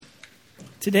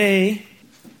Today,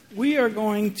 we are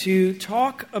going to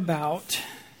talk about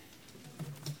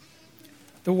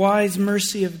the wise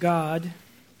mercy of God.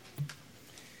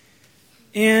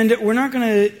 And I'm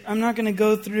not going to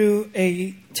go through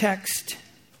a text,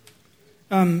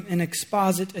 and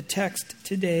exposit a text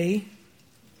today,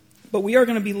 but we are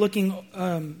going to be looking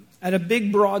at a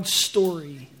big, broad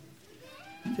story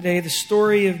today, the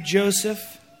story of Joseph.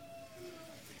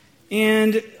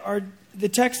 And the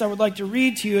text I would like to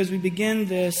read to you as we begin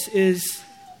this is,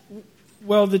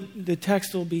 well, the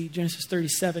text will be Genesis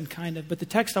 37, kind of, but the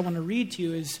text I want to read to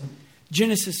you is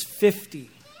Genesis 50.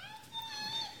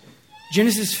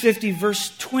 Genesis 50,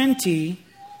 verse 20,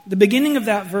 the beginning of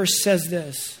that verse says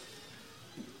this: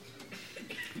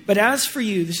 "But as for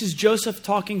you," this is Joseph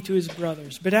talking to his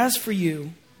brothers, "but as for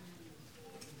you,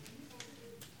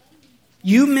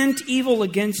 you meant evil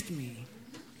against me,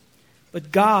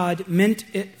 but God meant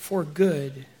it for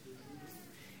good,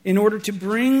 in order to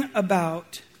bring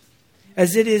about,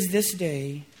 as it is this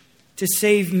day, to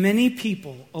save many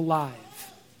people alive."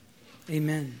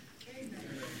 Amen.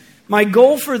 My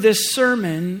goal for this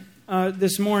sermon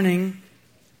this morning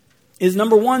is,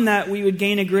 number one, that we would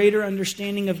gain a greater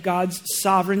understanding of God's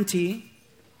sovereignty,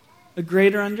 and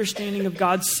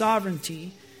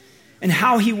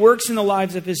how He works in the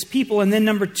lives of His people. And then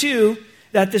number two,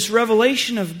 that this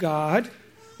revelation of God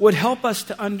would help us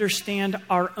to understand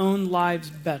our own lives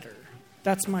better.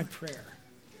 That's my prayer.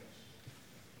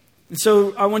 And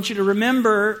so I want you to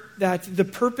remember that the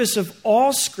purpose of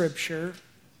all Scripture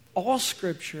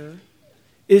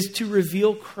is to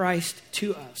reveal Christ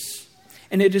to us.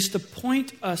 And it is to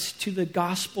point us to the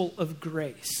gospel of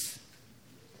grace.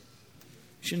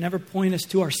 It should never point us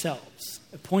to ourselves.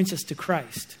 It points us to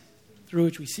Christ, through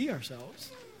which we see ourselves.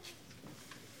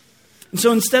 And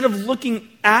so instead of looking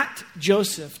at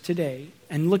Joseph today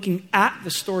and looking at the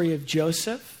story of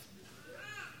Joseph,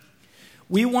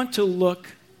 we want to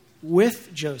look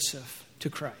with Joseph to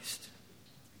Christ.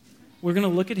 We're going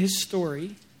to look at his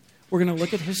story. We're going to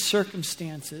look at his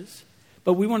circumstances.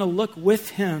 But we want to look with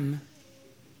him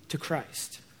to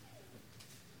Christ.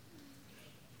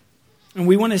 And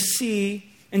we want to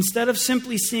see, instead of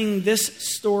simply seeing this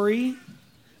story,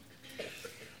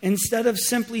 instead of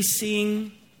simply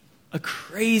seeing a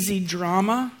crazy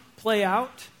drama play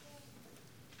out,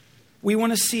 we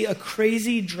want to see a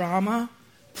crazy drama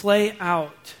play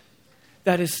out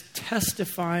that is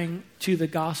testifying to the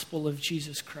gospel of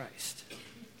Jesus Christ.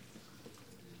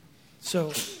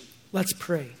 So, let's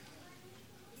pray.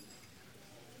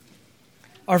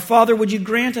 Our Father, would you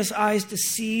grant us eyes to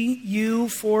see you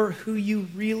for who you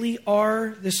really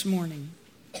are this morning?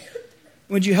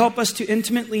 Would you help us to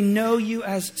intimately know you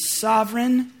as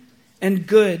sovereign and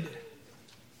good?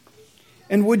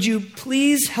 And would you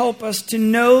please help us to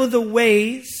know the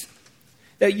ways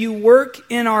that you work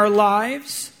in our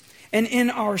lives and in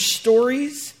our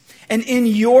stories and in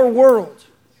your world?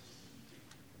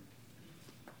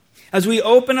 As we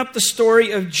open up the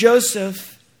story of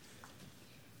Joseph,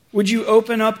 would you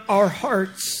open up our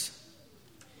hearts?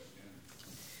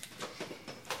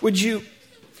 Would you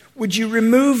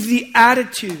remove the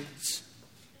attitudes,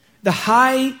 the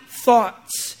high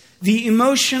thoughts, the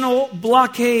emotional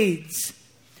blockades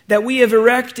that we have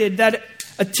erected that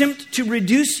attempt to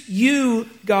reduce you,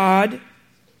 God,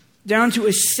 down to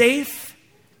a safe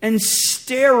and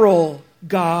sterile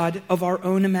God of our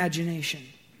own imagination?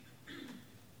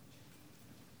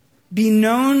 Be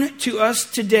known to us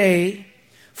today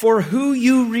for who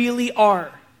you really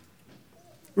are.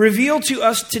 Reveal to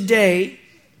us today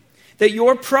that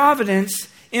your providence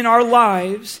in our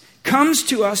lives comes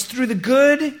to us through the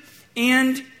good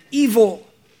and evil,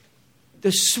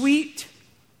 the sweet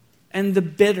and the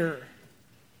bitter.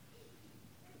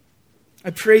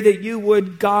 I pray that you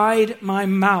would guide my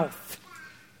mouth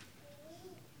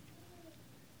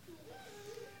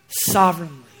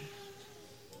sovereignly.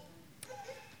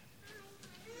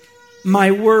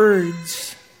 My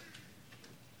words,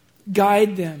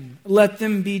 guide them. Let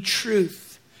them be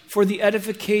truth for the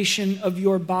edification of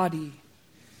your body.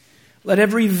 Let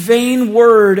every vain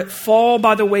word fall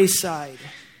by the wayside.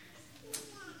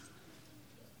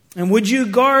 And would you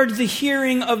guard the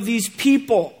hearing of these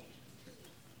people,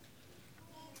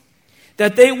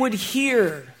 that they would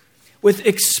hear with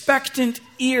expectant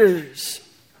ears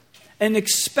and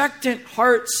expectant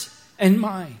hearts and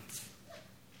minds.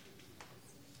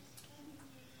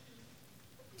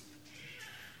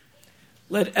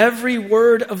 Let every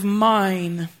word of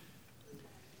mine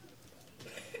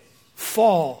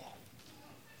fall,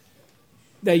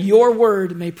 that your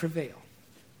word may prevail.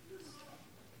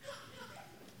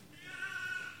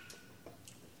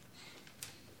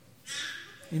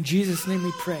 In Jesus' name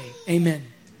we pray. Amen.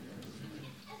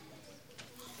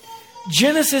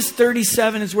 Genesis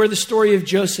 37 is where the story of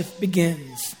Joseph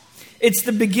begins. It's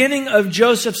the beginning of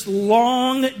Joseph's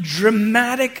long,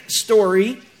 dramatic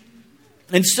story.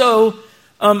 And so,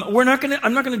 I'm not going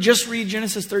to just read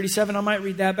Genesis 37. I might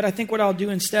read that, but I think what I'll do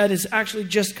instead is actually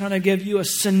just kind of give you a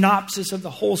synopsis of the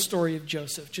whole story of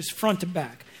Joseph, just front to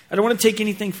back. I don't want to take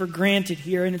anything for granted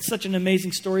here, and it's such an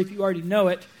amazing story. If you already know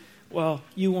it, well,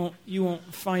 you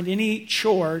won't find any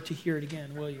chore to hear it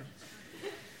again, will you?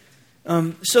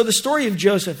 So the story of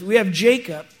Joseph, we have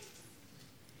Jacob,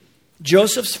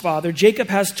 Joseph's father. Jacob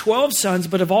has 12 sons,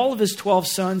 but of all of his 12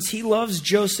 sons, he loves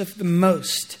Joseph the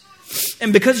most.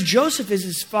 And because Joseph is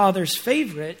his father's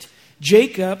favorite,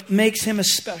 Jacob makes him a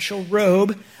special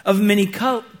robe of many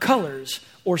colors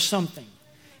or something.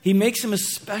 He makes him a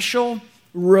special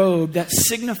robe that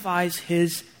signifies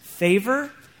his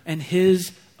favor and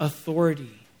his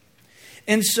authority.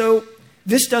 And so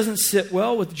this doesn't sit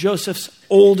well with Joseph's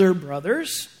older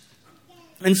brothers.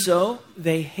 And so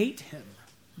they hate him.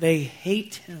 They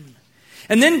hate him.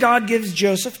 And then God gives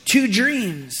Joseph 2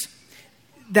 dreams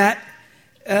that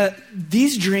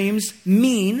these dreams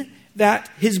mean that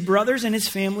his brothers and his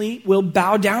family will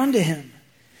bow down to him.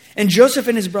 And Joseph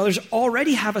and his brothers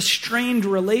already have a strained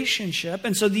relationship,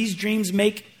 and so these dreams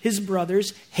make his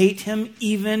brothers hate him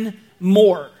even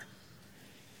more.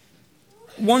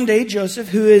 One day, Joseph,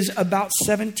 who is about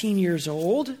 17 years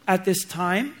old at this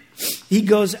time, he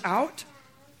goes out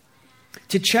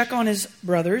to check on his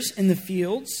brothers in the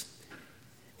fields,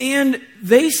 and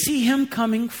they see him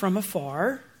coming from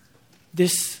afar,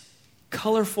 this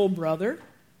colorful brother,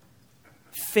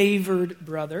 favored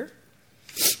brother.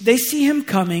 They see him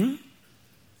coming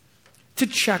to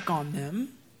check on them.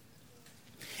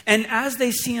 And as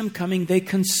they see him coming, they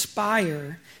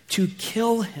conspire to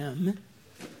kill him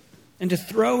and to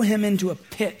throw him into a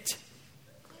pit.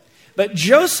 But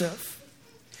Joseph's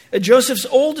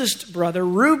oldest brother,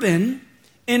 Reuben,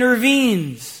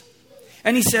 intervenes.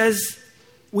 And he says,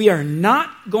 we are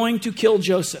not going to kill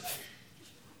Joseph.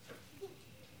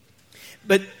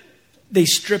 But they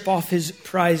strip off his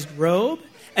prized robe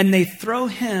and they throw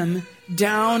him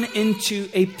down into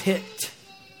a pit.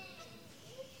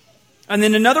 And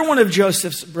then another one of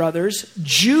Joseph's brothers,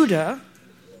 Judah,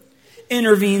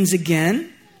 intervenes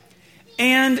again.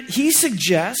 And he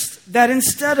suggests that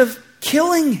instead of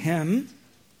killing him,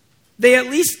 they at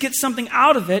least get something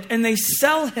out of it and they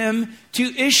sell him to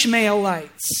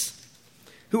Ishmaelites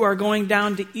who are going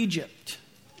down to Egypt.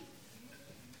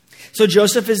 So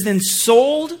Joseph is then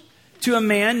sold to a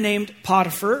man named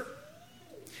Potiphar,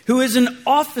 who is an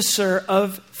officer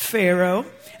of Pharaoh.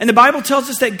 And the Bible tells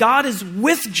us that God is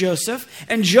with Joseph,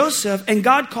 and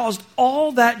God caused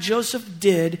all that Joseph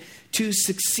did to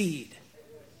succeed.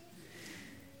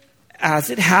 As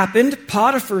it happened,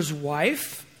 Potiphar's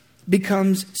wife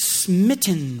becomes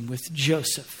smitten with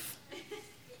Joseph.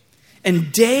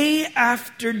 And day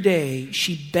after day,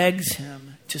 she begs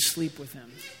him to sleep with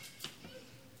him.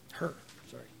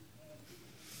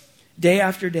 Day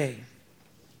after day,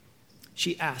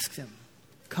 she asks him,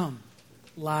 come,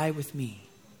 lie with me.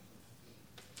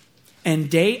 And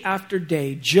day after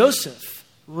day, Joseph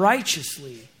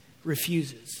righteously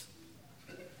refuses.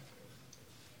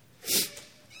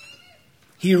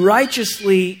 He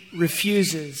righteously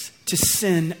refuses to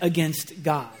sin against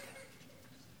God.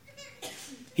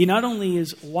 He not only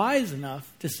is wise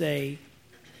enough to say,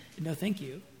 no, thank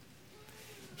you.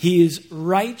 He is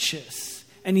righteous.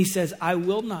 And he says, I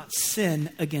will not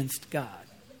sin against God.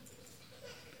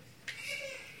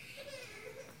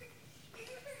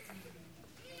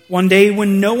 One day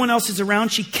when no one else is around,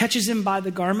 she catches him by the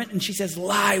garment and she says,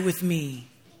 lie with me.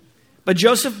 But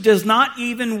Joseph does not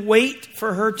even wait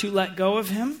for her to let go of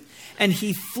him. And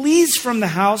he flees from the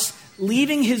house,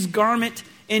 leaving his garment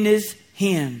in his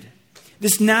hand.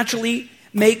 This naturally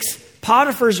makes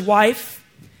Potiphar's wife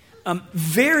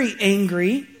very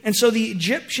angry. And so the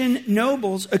Egyptian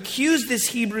nobles accuse this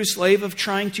Hebrew slave of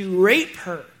trying to rape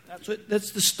her.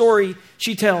 That's the story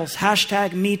she tells.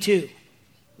 #MeToo.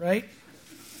 Right?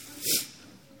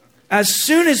 As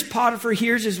soon as Potiphar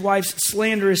hears his wife's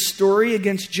slanderous story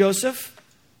against Joseph,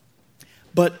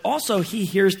 but also he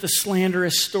hears the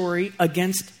slanderous story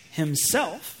against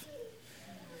himself,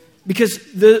 because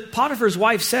Potiphar's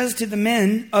wife says to the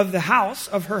men of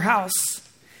her house,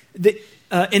 that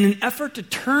in an effort to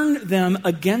turn them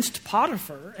against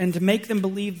Potiphar and to make them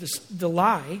believe the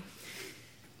lie,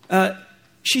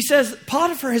 she says,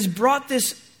 Potiphar has brought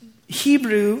this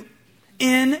Hebrew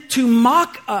in to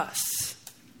mock us.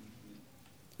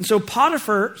 And so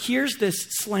Potiphar hears this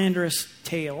slanderous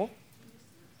tale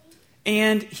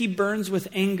and he burns with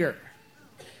anger.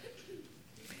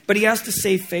 But he has to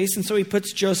save face, and so he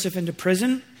puts Joseph into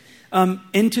prison,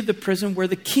 into the prison where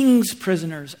the king's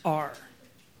prisoners are.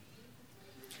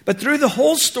 But through the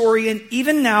whole story, and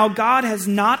even now, God has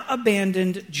not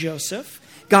abandoned Joseph.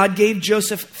 God gave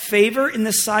Joseph favor in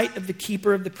the sight of the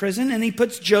keeper of the prison, and he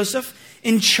puts Joseph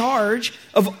in charge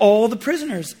of all the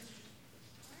prisoners.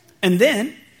 And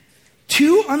then,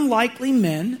 two unlikely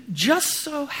men just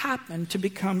so happen to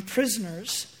become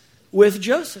prisoners with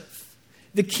Joseph: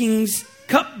 the king's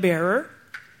cupbearer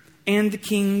and the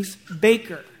king's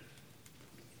baker.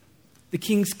 The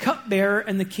king's cupbearer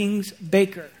and the king's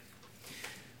baker.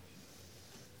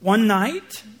 One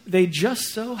night, they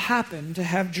just so happen to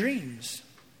have dreams.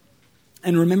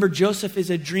 And remember, Joseph is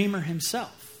a dreamer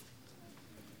himself.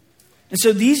 And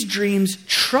so these dreams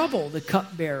trouble the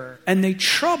cupbearer and they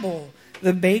trouble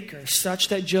the baker, such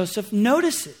that Joseph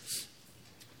notices.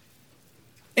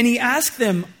 And he asks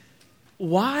them,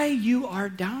 "Why you are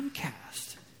downcast,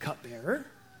 cupbearer,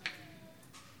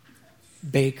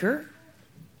 baker?"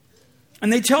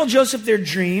 And they tell Joseph their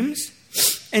dreams,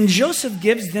 and Joseph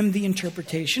gives them the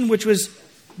interpretation, which was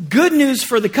good news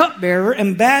for the cupbearer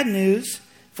and bad news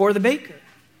for the baker.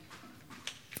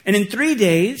 And in 3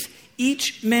 days,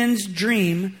 each man's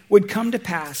dream would come to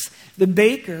pass. The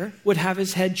baker would have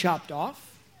his head chopped off,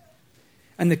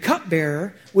 and the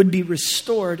cupbearer would be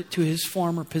restored to his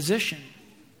former position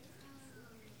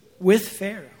with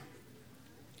Pharaoh.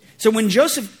 So when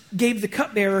Joseph gave the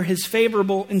cupbearer his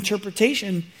favorable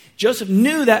interpretation, Joseph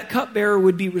knew that cupbearer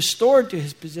would be restored to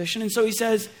his position. And so he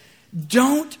says,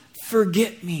 "Don't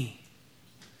forget me.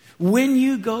 When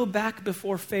you go back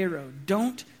before Pharaoh,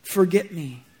 don't forget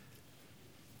me.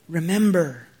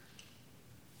 Remember."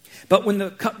 But when the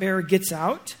cupbearer gets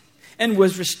out and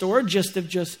was restored, just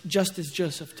as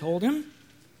Joseph told him,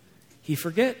 he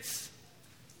forgets.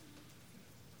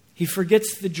 He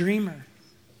forgets the dreamer.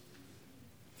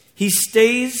 He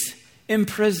stays in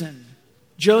prison.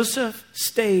 Joseph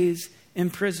stays in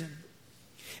prison.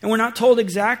 And we're not told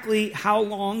exactly how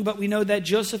long, but we know that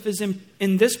Joseph is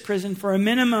in this prison for a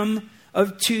minimum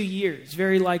of 2 years.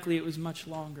 Very likely it was much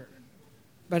longer.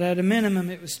 But at a minimum,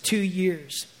 it was 2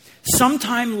 years.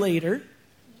 Sometime later,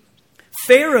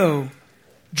 Pharaoh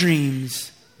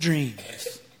dreams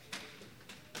dreams.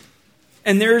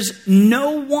 And there's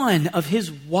no one of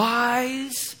his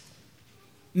wise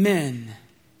men,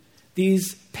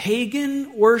 these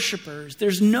pagan worshipers,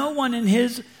 there's no one in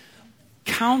his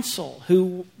council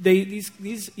who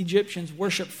these Egyptians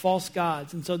worship false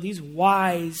gods. And so these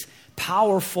wise,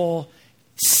 powerful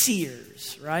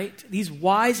seers, right? These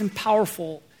wise and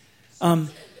powerful,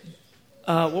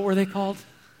 what were they called?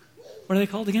 What are they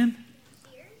called again?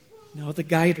 No, the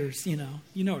guiders, you know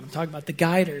what I'm talking about, the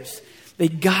guiders. They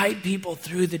guide people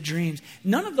through the dreams.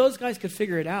 None of those guys could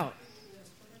figure it out.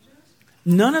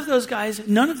 None of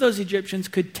those Egyptians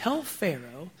could tell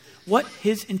Pharaoh what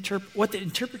the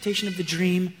interpretation of the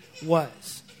dream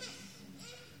was.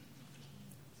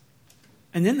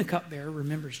 And then the cupbearer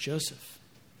remembers Joseph.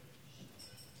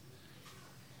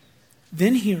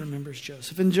 Then he remembers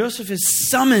Joseph. And Joseph is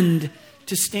summoned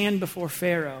to stand before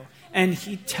Pharaoh. And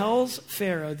he tells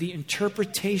Pharaoh the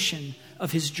interpretation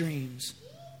of his dreams.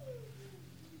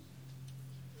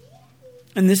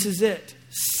 And this is it.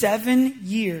 7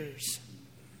 years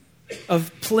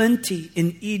of plenty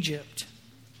in Egypt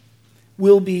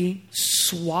will be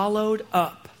swallowed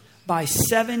up by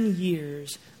 7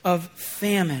 years of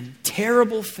famine,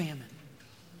 terrible famine.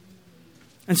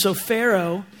 And so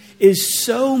Pharaoh is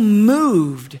so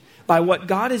moved by what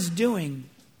God is doing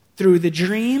through the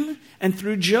dream and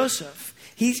through Joseph.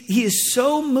 He is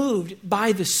so moved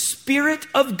by the Spirit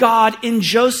of God in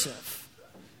Joseph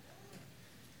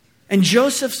and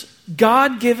Joseph's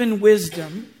God-given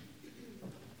wisdom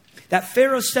that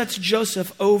Pharaoh sets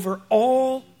Joseph over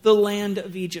all the land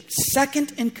of Egypt,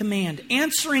 second in command,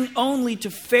 answering only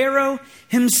to Pharaoh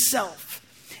himself.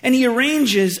 And he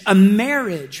arranges a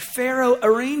marriage. Pharaoh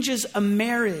arranges a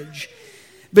marriage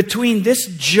between this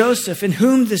Joseph, in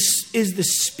whom this is the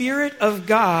Spirit of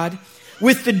God,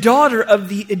 with the daughter of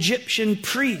the Egyptian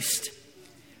priest.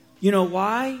 You know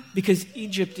why? Because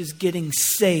Egypt is getting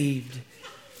saved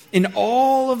in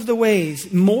all of the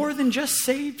ways. More than just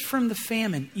saved from the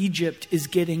famine, Egypt is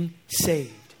getting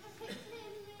saved.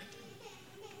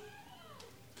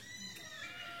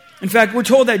 In fact, we're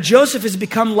told that Joseph has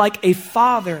become like a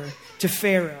father to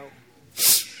Pharaoh.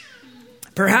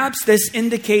 Perhaps this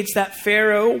indicates that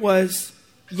Pharaoh was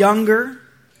younger.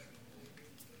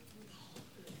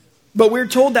 But we're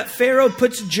told that Pharaoh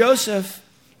puts Joseph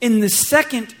in the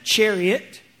second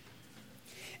chariot,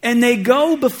 and they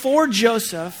go before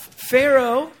Joseph,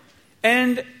 Pharaoh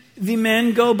and the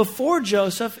men go before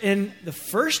Joseph in the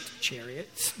first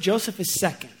chariot. Joseph is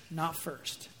second, not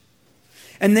first.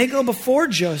 And they go before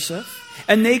Joseph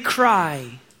and they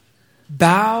cry,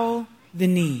 "Bow the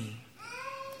knee.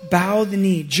 Bow the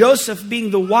knee." Joseph, being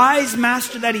the wise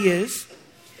master that he is,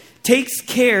 takes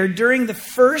care during the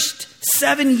first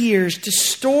 7 years to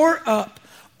store up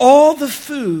all the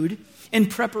food in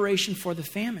preparation for the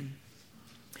famine.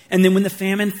 And then when the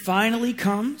famine finally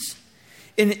comes,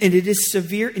 and it is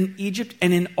severe in Egypt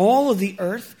and in all of the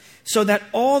earth, so that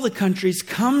all the countries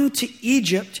come to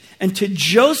Egypt and to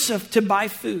Joseph to buy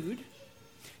food,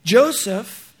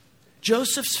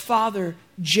 Joseph's father,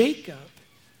 Jacob,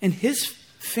 and his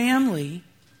family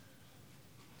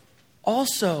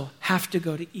also have to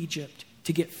go to Egypt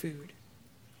to get food.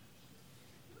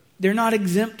 They're not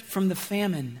exempt from the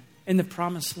famine in the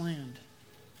promised land.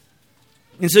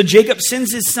 And so Jacob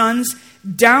sends his sons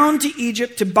down to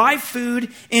Egypt to buy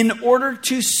food in order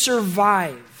to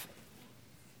survive.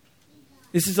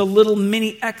 This is a little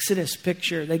mini Exodus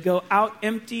picture. They go out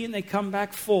empty and they come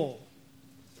back full.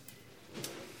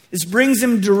 This brings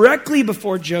them directly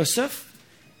before Joseph,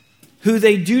 who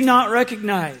they do not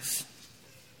recognize.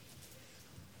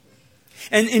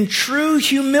 And in true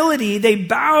humility, they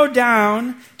bow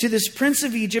down to this prince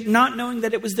of Egypt, not knowing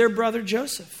that it was their brother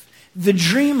Joseph, the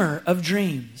dreamer of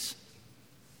dreams.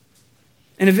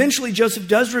 And eventually Joseph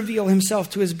does reveal himself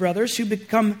to his brothers, who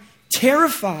become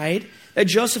terrified that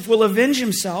Joseph will avenge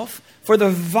himself for the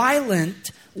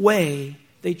violent way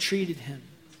they treated him.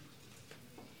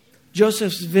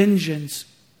 Joseph's vengeance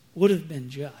would have been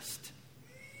just.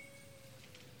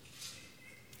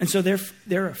 And so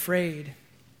they're afraid.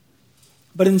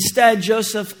 But instead,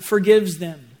 Joseph forgives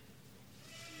them.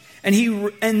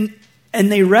 And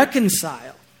they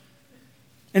reconcile.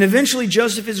 And eventually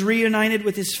Joseph is reunited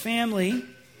with his family,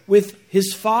 with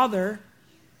his father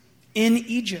in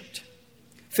Egypt.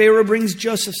 Pharaoh brings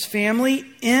Joseph's family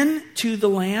into the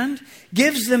land,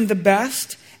 gives them the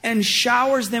best, and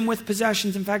showers them with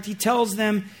possessions. In fact, he tells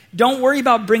them, "Don't worry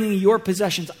about bringing your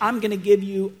possessions. I'm going to give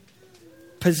you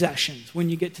possessions when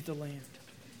you get to the land."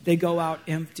 They go out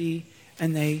empty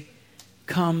and they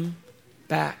come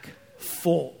back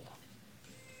full.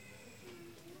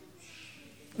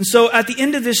 And so at the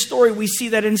end of this story, we see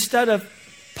that instead of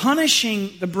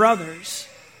punishing the brothers,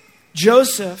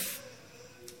 Joseph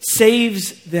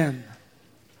saves them.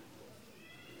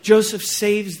 Joseph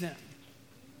saves them.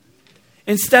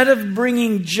 Instead of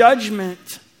bringing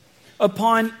judgment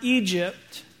upon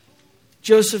Egypt,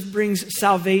 Joseph brings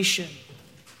salvation.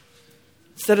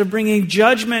 Instead of bringing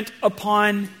judgment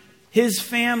upon his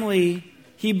family,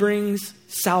 he brings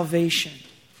salvation.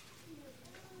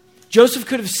 Joseph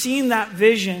could have seen that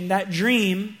vision, that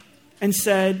dream, and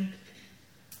said,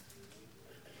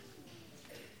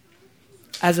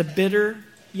 as a bitter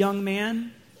young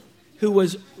man who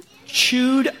was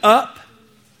chewed up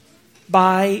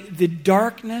by the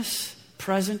darkness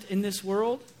present in this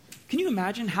world, can you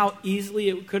imagine how easily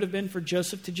it could have been for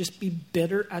Joseph to just be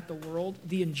bitter at the world,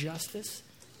 the injustice?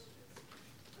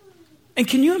 And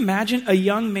can you imagine a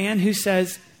young man who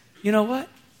says, "You know what?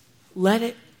 Let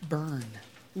it burn.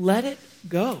 Let it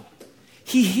go."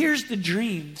 He hears the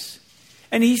dreams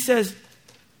and he says,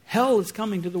 hell is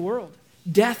coming to the world.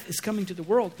 Death is coming to the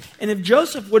world. And if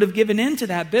Joseph would have given in to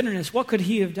that bitterness, what could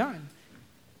he have done?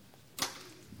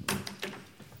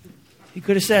 He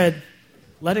could have said,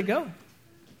 "Let it go.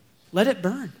 Let it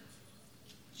burn.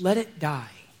 Let it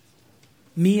die.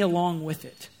 Me along with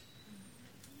it."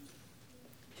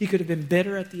 He could have been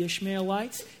bitter at the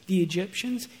Ishmaelites, the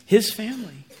Egyptians, his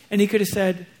family. And he could have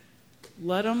said,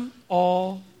 "Let them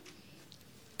all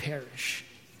perish."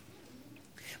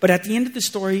 But at the end of the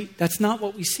story, that's not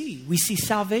what we see. We see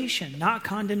salvation, not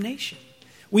condemnation.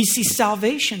 We see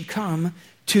salvation come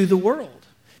to the world,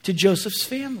 to Joseph's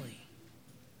family.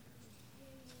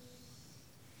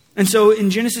 And so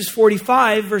in Genesis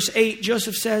 45, verse 8,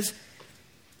 Joseph says,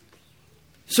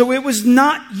 "So it was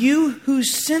not you who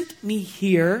sent me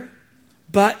here,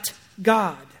 but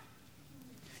God."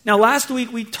 Now, last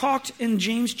week we talked in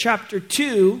James chapter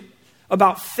 2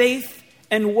 about faith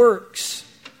and works.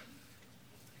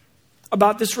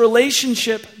 About this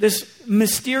relationship, this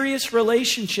mysterious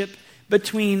relationship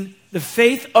between the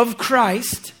faith of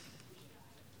Christ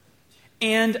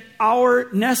and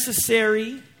our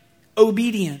necessary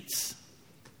obedience.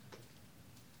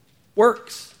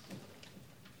 Works.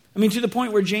 I mean, to the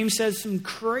point where James says some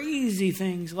crazy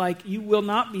things like, you will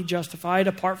not be justified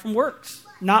apart from works.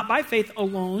 Not by faith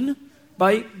alone,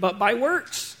 but by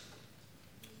works.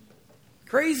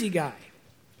 Crazy guy.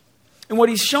 And what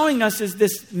he's showing us is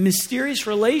this mysterious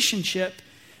relationship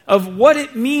of what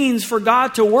it means for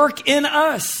God to work in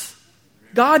us.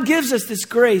 God gives us this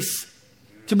grace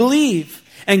to believe,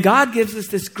 and God gives us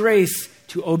this grace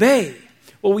to obey.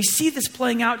 Well, we see this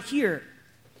playing out here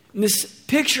in this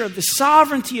picture of the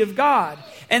sovereignty of God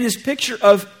and this picture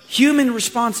of human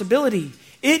responsibility.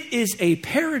 It is a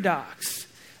paradox,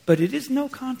 but it is no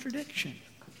contradiction.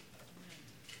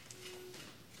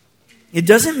 It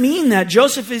doesn't mean that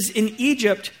Joseph is in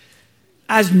Egypt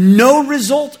as no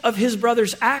result of his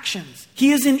brother's actions.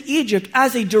 He is in Egypt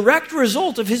as a direct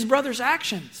result of his brother's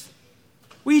actions.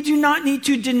 We do not need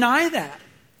to deny that.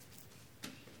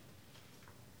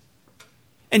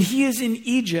 And he is in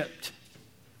Egypt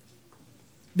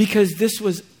because this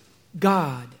was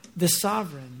God, the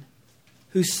sovereign,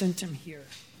 who sent him here.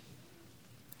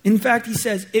 In fact, he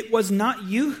says, "It was not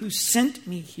you who sent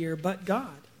me here, but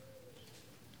God."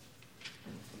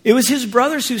 It was his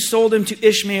brothers who sold him to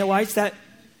Ishmaelites that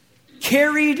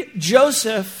carried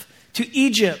Joseph to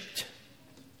Egypt.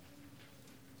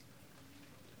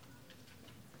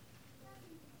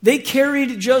 They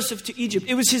carried Joseph to Egypt.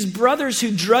 It was his brothers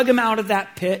who drug him out of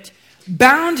that pit,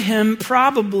 bound him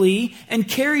probably, and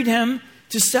carried him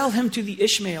to sell him to the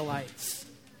Ishmaelites.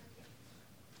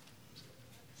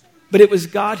 But it was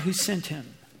God who sent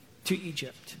him to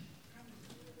Egypt.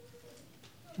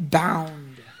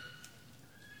 Bound.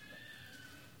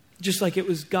 Just like it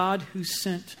was God who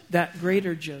sent that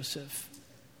greater Joseph,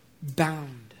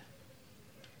 bound.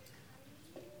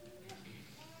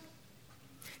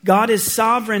 God is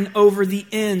sovereign over the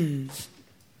ends,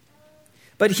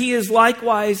 but he is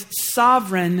likewise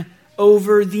sovereign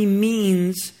over the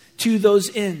means to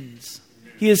those ends.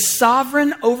 He is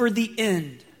sovereign over the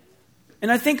end.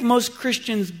 And I think most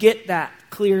Christians get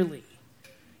that clearly.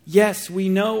 Yes, we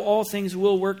know all things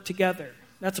will work together.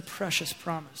 That's a precious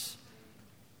promise.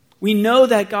 We know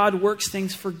that God works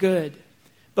things for good.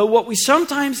 But what we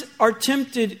sometimes are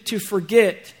tempted to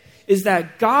forget is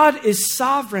that God is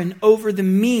sovereign over the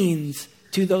means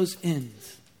to those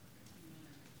ends.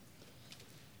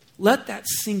 Let that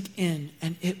sink in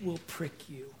and it will prick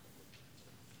you.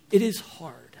 It is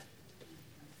hard.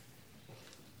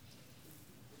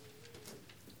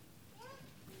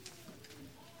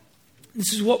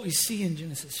 This is what we see in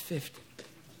Genesis 50.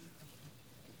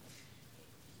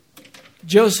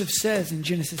 Joseph says in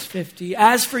Genesis 50,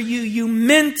 "As for you, you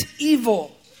meant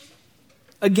evil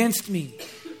against me.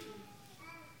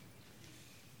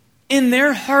 In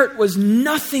their heart was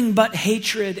nothing but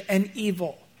hatred and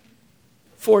evil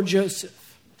for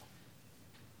Joseph."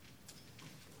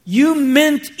 You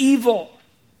meant evil,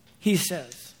 he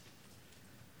says.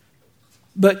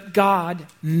 But God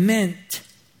meant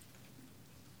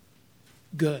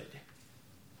good.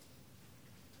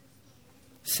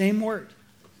 Same word.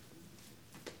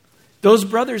 Those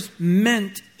brothers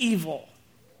meant evil,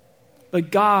 but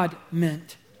God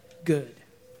meant good.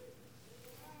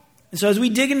 And so as we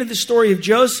dig into the story of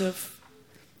Joseph,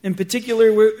 in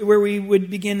particular where we would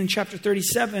begin in chapter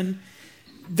 37,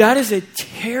 that is a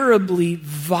terribly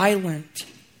violent,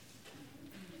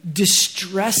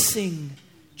 distressing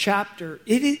chapter.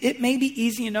 It may be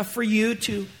easy enough for you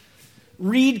to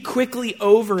read quickly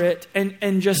over it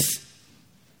and just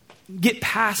get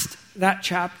past that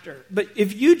chapter. But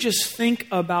if you just think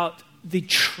about the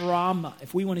trauma,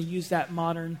 if we want to use that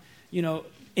modern,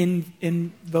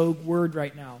 in vogue word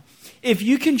right now, if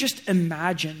you can just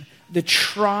imagine the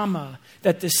trauma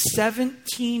that the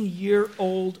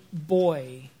 17-year-old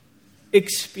boy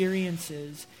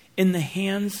experiences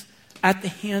at the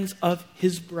hands of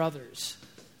his brothers,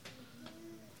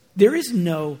 there is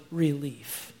no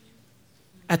relief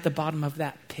at the bottom of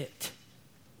that pit.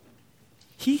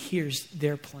 He hears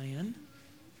their plan.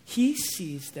 He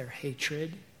sees their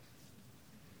hatred.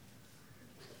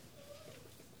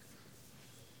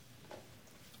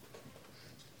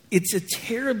 It's a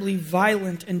terribly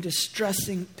violent and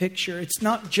distressing picture. It's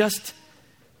not just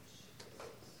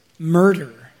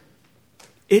murder.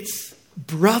 It's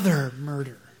brother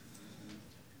murder.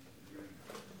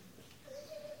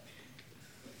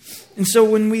 And so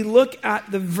when we look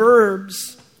at the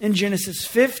verbs in Genesis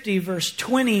 50, verse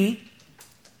 20,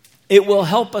 it will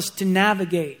help us to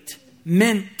navigate.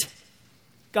 Meant.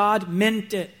 God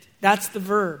meant it. That's the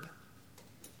verb.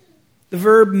 The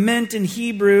verb meant in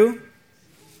Hebrew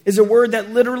is a word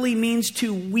that literally means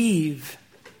to weave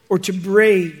or to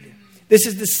braid. This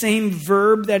is the same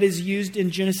verb that is used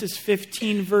in Genesis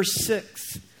 15, verse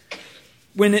 6,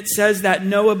 when it says that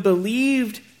Noah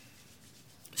believed,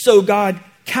 so God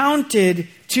counted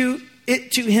to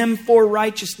him for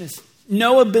righteousness.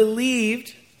 Noah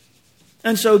believed,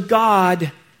 and so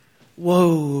God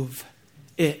wove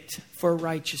it for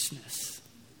righteousness.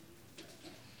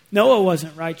 Noah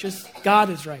wasn't righteous. God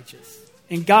is righteous.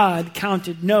 And God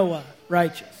counted Noah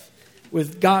righteous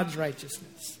with God's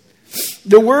righteousness.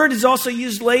 The word is also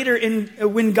used later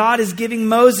when God is giving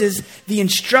Moses the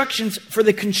instructions for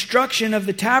the construction of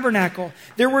the tabernacle.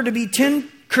 There were to be 10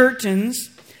 curtains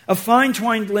of fine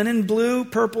twined linen, blue,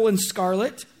 purple, and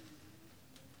scarlet.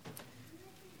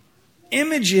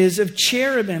 Images of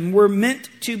cherubim were meant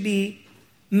to be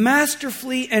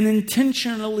masterfully and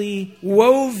intentionally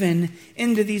woven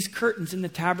into these curtains in the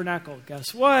tabernacle.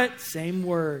 Guess what? Same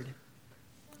word.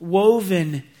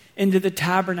 Woven into the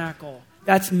tabernacle.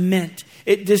 That's meant.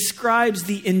 It describes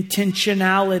the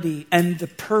intentionality and the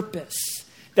purpose.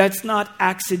 That's not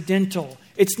accidental.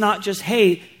 It's not just,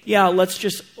 hey, yeah, let's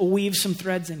just weave some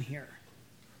threads in here.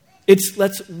 It's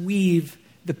let's weave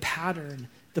the pattern,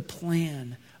 the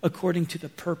plan, according to the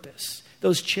purpose.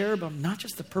 Those cherubim, not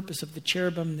just the purpose of the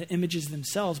cherubim, the images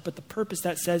themselves, but the purpose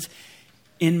that says,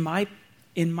 in my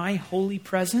holy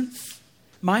presence,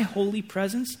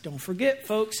 don't forget,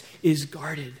 folks, is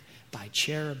guarded by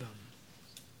cherubim.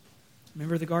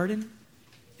 Remember the garden?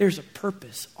 There's a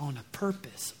purpose on a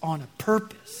purpose on a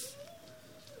purpose.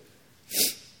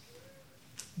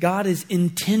 God is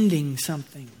intending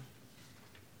something.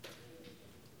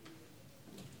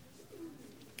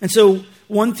 And so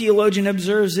one theologian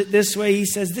observes it this way. He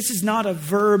says, this is not a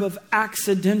verb of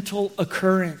accidental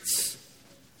occurrence.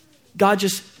 God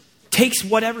just takes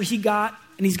whatever he got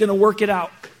and he's going to work it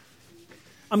out.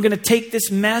 I'm going to take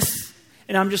this mess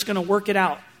and I'm just going to work it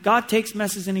out. God takes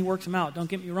messes and he works them out. Don't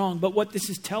get me wrong. But what this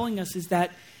is telling us is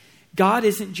that God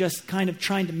isn't just kind of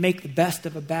trying to make the best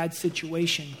of a bad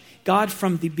situation. God,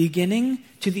 from the beginning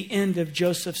to the end of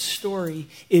Joseph's story,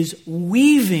 is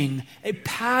weaving a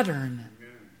pattern.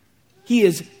 He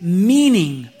is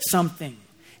meaning something.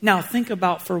 Now, think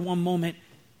about for one moment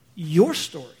your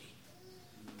story.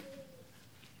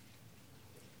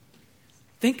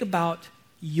 Think about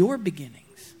your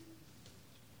beginnings.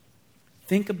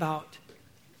 Think about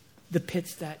the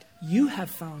pits that you have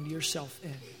found yourself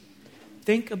in.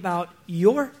 Think about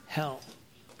your hell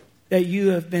that you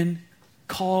have been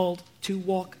called to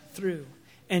walk through.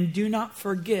 And do not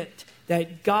forget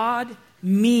that God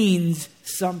means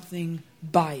something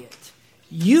by it.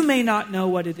 You may not know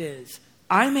what it is.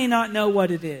 I may not know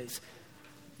what it is.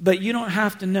 But you don't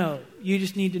have to know. You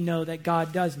just need to know that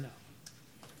God does know.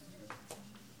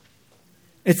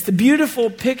 It's the beautiful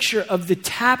picture of the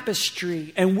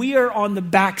tapestry, and we are on the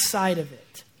back side of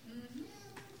it.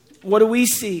 What do we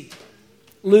see?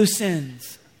 Loose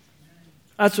ends.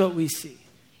 That's what we see.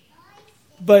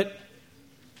 But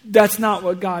that's not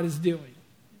what God is doing.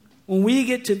 When we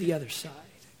get to the other side,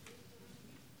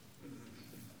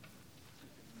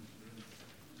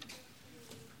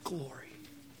 glory.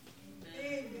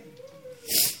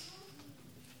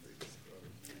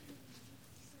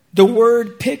 The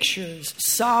word pictures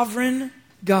sovereign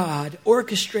God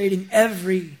orchestrating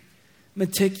every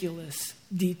meticulous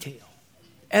detail.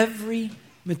 Every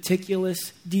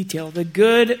meticulous detail. The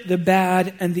good, the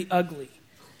bad, and the ugly.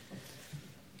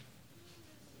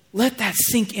 Let that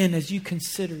sink in as you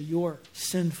consider your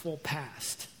sinful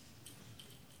past.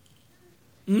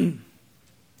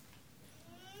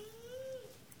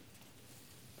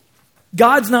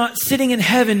 God's not sitting in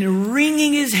heaven and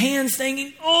wringing his hands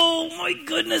saying, oh my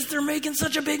goodness, they're making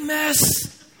such a big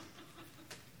mess.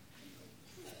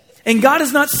 And God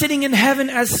is not sitting in heaven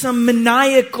as some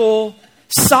maniacal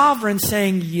sovereign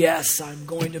saying, yes, I'm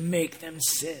going to make them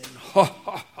sin.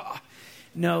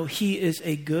 No, he is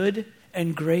a good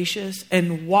and gracious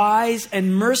and wise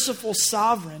and merciful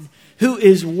sovereign who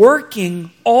is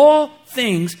working all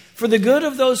things for the good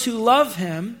of those who love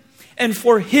him and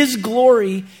for his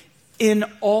glory in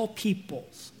all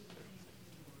peoples.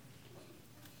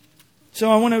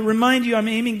 So I want to remind you, I'm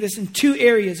aiming this in two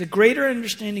areas: a greater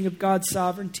understanding of God's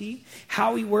sovereignty,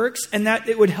 how he works, and that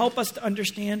it would help us to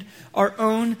understand our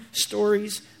own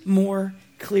stories more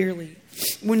clearly.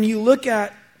 When you look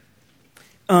at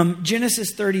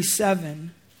Genesis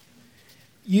 37,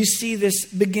 you see this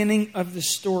beginning of the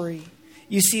story.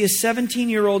 You see a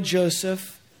 17-year-old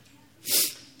Joseph.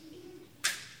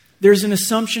 There's an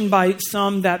assumption by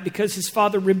some that because his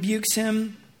father rebukes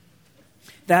him,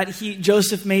 that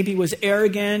Joseph maybe was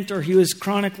arrogant, or he was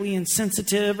chronically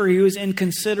insensitive, or he was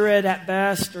inconsiderate at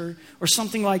best, or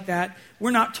something like that. We're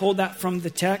not told that from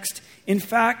the text. In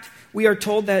fact, we are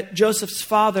told that Joseph's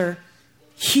father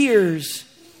hears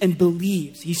and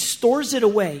believes. He stores it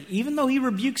away. Even though he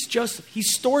rebukes Joseph, he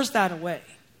stores that away.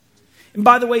 And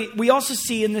by the way, we also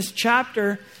see in this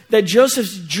chapter that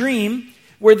Joseph's dream,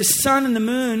 where the sun and the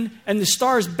moon and the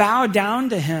stars bow down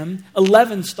to him.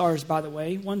 11 stars, by the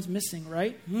way. One's missing,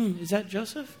 right? Is that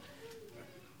Joseph?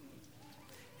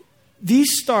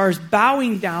 these stars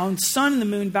bowing down, sun and the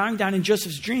moon bowing down in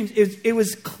Joseph's dreams, it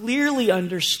was clearly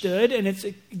understood, and it's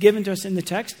given to us in the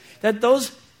text, that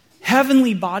those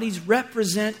heavenly bodies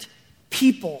represent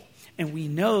people. And we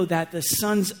know that the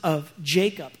sons of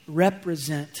Jacob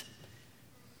represent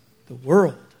the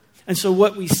world. And so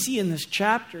what we see in this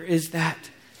chapter is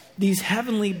that these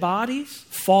heavenly bodies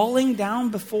falling down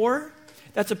before,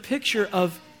 that's a picture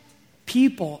of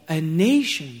people and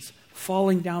nations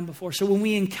falling down before. So when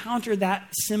we encounter that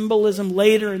symbolism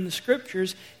later in the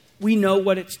scriptures, we know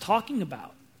what it's talking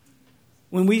about.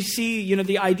 When we see,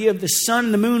 the idea of the sun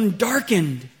and the moon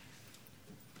darkened,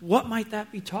 what might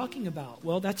that be talking about?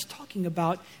 Well, that's talking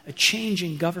about a change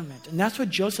in government. And that's what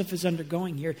Joseph is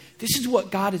undergoing here. This is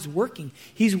what God is working.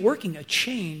 He's working a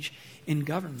change in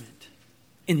government.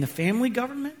 In the family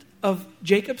government of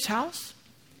Jacob's house,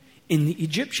 in the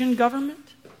Egyptian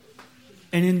government,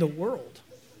 and in the world.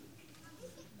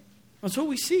 That's what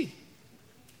we see.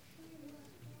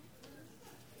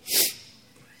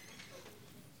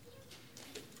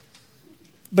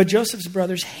 But Joseph's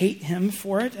brothers hate him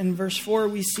for it. In verse 4,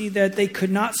 we see that they could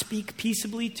not speak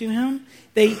peaceably to him.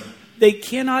 They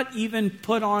cannot even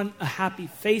put on a happy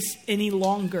face any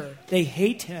longer. They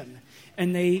hate him.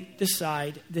 And they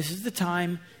decide this is the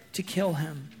time to kill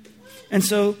him. And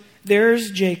so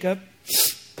there's Jacob.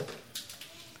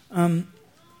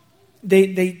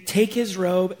 They take his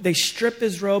robe, they strip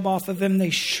his robe off of him, they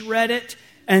shred it,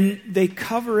 and they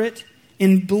cover it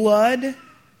in blood.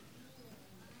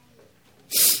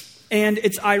 And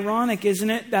it's ironic, isn't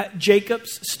it, that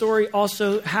Jacob's story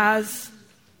also has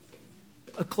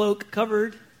a cloak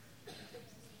covered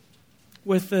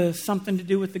with something to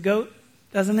do with the goat,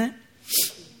 doesn't it?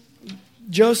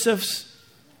 Joseph's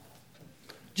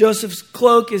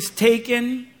cloak is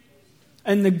taken,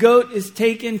 and the goat is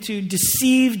taken to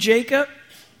deceive Jacob.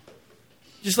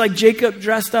 Just like Jacob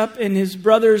dressed up in his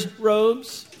brother's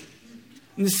robes,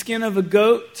 in the skin of a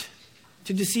goat,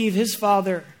 to deceive his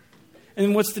father.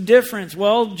 And what's the difference?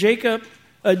 Well, Jacob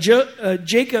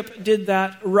did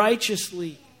that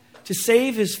righteously to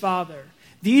save his father.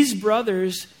 These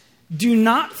brothers do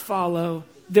not follow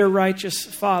their righteous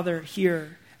father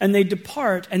here. And they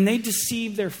depart and they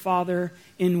deceive their father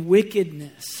in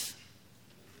wickedness.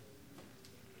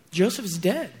 Joseph's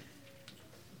dead.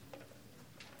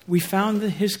 We found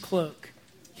his cloak.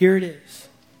 Here it is.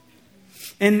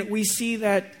 And we see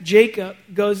that Jacob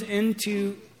goes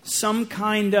into some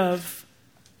kind of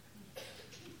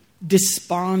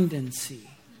despondency.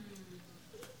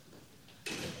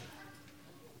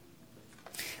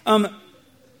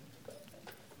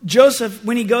 Joseph,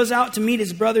 when he goes out to meet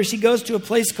his brothers, he goes to a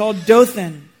place called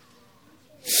Dothan.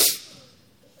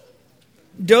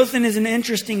 Dothan is an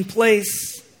interesting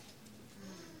place.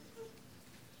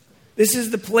 This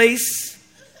is the place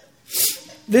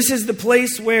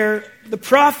where the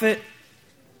prophet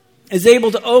is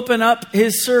able to open up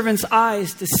his servant's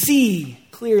eyes to see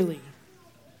clearly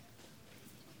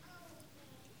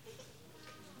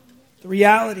the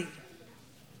reality.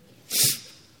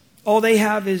 All they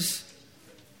have is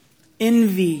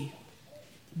envy,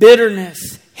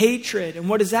 bitterness, hatred. And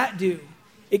what does that do?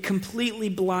 It completely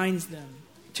blinds them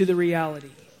to the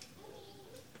reality.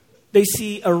 They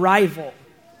see a rival,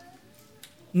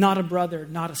 not a brother,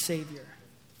 not a savior.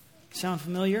 Sound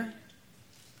familiar?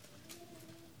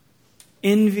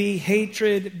 Envy,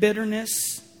 hatred,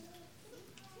 bitterness.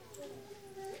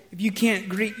 If you can't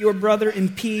greet your brother in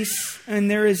peace,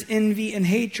 and there is envy and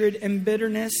hatred and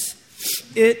bitterness,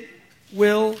 it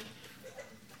will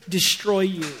destroy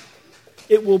you.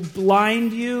 It will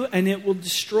blind you and it will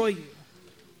destroy you.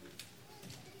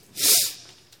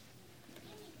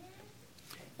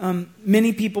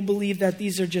 Many people believe that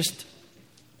these are just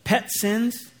pet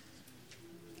sins,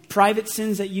 private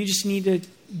sins that you just need to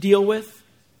deal with.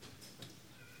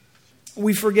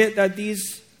 We forget that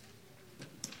these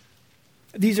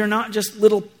are not just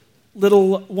little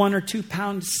 1 or 2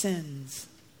 pound sins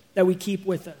that we keep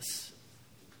with us.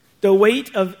 The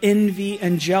weight of envy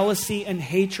and jealousy and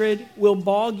hatred will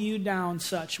bog you down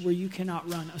such where you cannot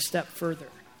run a step further.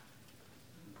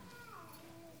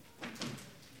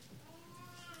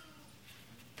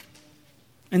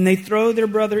 And they throw their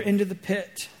brother into the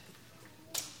pit.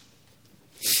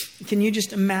 Can you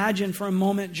just imagine for a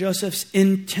moment Joseph's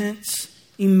intense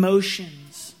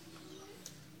emotions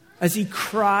as he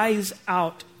cries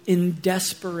out in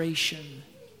desperation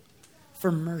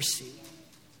for mercy?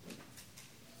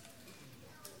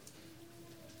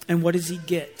 And what does he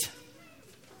get?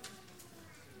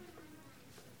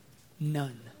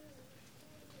 None.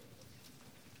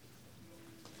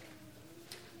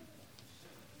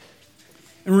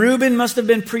 And Reuben must have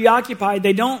been preoccupied.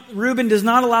 Reuben does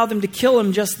not allow them to kill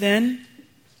him just then.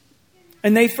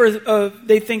 And they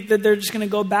think that they're just going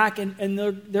to go back and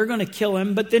they're going to kill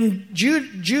him. But then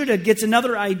Judah gets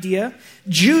another idea.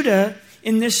 Judah,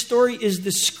 in this story, is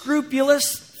the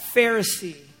scrupulous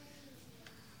Pharisee.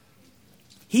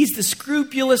 He's the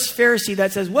scrupulous Pharisee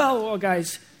that says, well,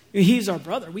 guys, he's our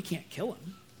brother. We can't kill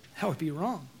him. That would be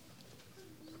wrong.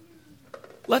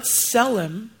 Let's sell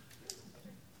him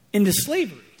into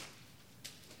slavery.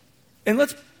 And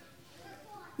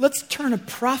let's turn a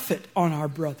profit on our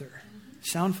brother.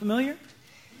 Sound familiar?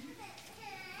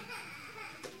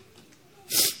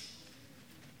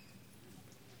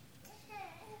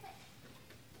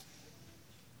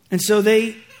 And so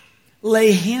they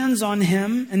lay hands on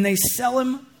him and they sell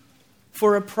him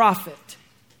for a profit.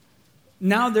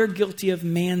 Now they're guilty of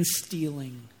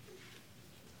man-stealing,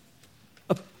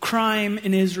 a crime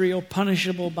in Israel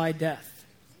punishable by death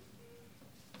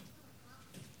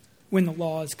when the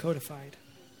law is codified.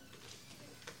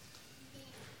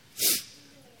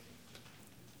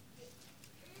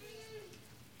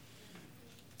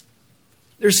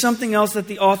 There's something else that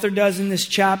the author does in this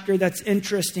chapter that's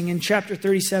interesting. In chapter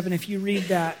 37, if you read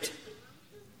that,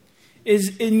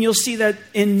 and you'll see that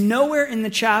in nowhere in the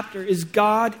chapter is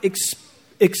God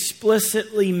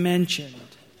explicitly mentioned.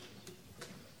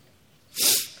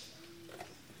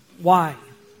 Why?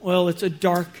 Well, it's a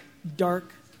dark,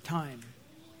 dark time.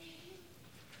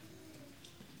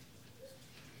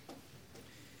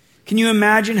 Can you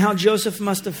imagine how Joseph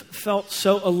must have felt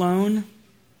so alone?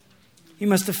 He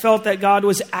must have felt that God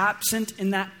was absent in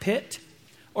that pit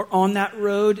or on that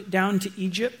road down to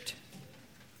Egypt.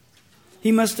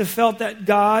 He must have felt that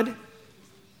God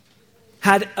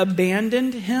had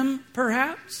abandoned him,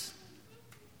 perhaps.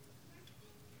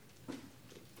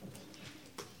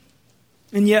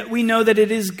 And yet we know that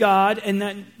it is God,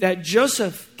 and that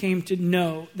Joseph came to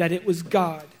know that it was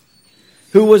God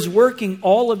who was working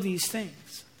all of these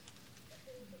things.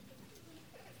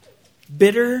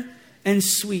 Bitter and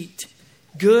sweet,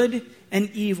 good and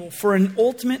evil, for an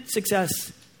ultimate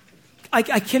success. I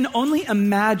can only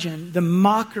imagine the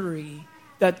mockery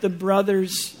that the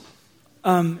brothers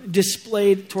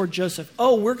displayed toward Joseph.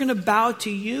 Oh, we're going to bow to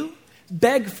you?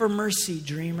 Beg for mercy,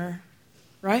 dreamer.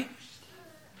 Right?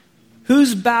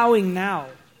 Who's bowing now,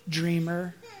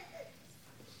 dreamer?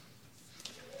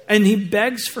 And he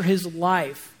begs for his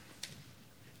life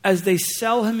as they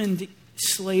sell him into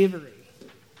slavery.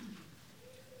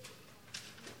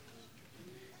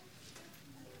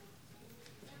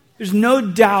 There's no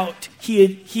doubt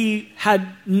he had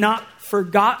not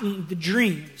forgotten the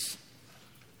dreams.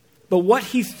 But what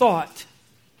he thought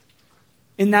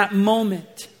in that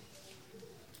moment,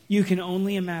 you can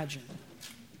only imagine.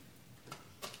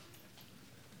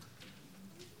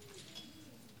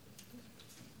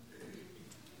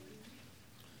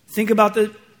 Think about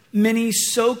the many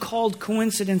so-called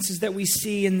coincidences that we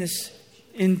see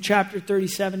in chapter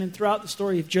 37 and throughout the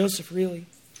story of Joseph, really.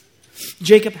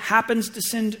 Jacob happens to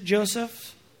send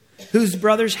Joseph, whose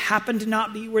brothers happen to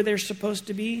not be where they're supposed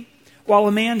to be, while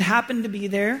a man happened to be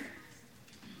there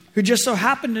who just so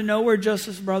happened to know where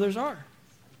Joseph's brothers are.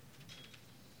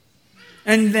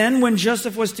 And then when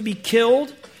Joseph was to be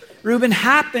killed, Reuben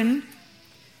happened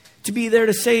to be there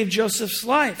to save Joseph's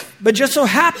life, but just so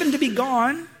happened to be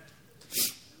gone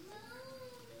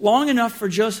long enough for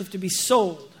Joseph to be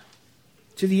sold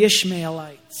to the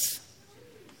Ishmaelites.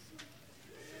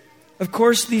 Of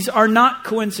course, these are not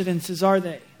coincidences, are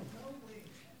they?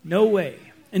 No way.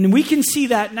 And we can see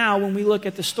that now when we look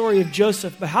at the story of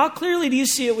Joseph. But how clearly do you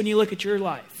see it when you look at your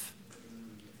life?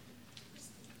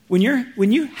 When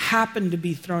you happen to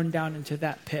be thrown down into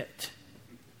that pit.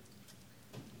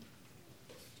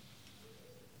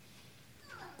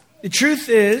 The truth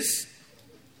is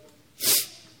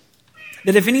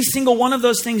that if any single one of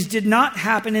those things did not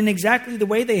happen in exactly the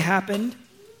way they happened,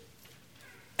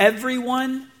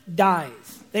 everyone dies.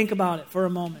 Think about it for a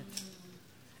moment.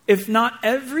 If not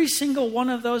every single one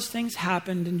of those things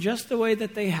happened in just the way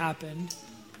that they happened,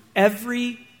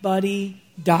 everybody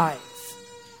dies.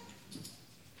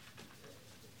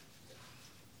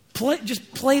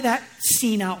 Just play that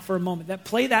scene out for a moment.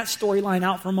 Play that storyline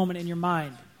out for a moment in your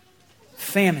mind.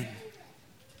 Famine,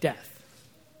 death.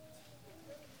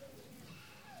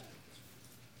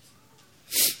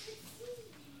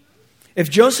 If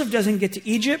Joseph doesn't get to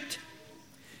Egypt,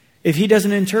 if he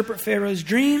doesn't interpret Pharaoh's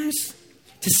dreams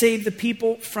to save the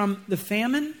people from the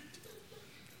famine,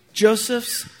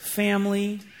 Joseph's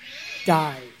family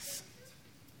dies.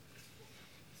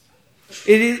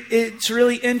 It's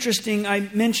really interesting. I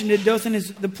mentioned it. Dothan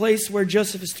is the place where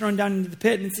Joseph is thrown down into the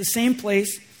pit, and it's the same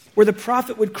place where the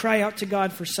prophet would cry out to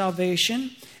God for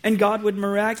salvation, and God would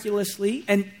miraculously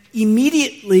and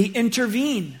immediately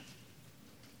intervene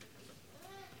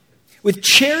with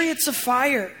chariots of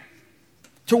fire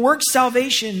to work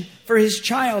salvation for his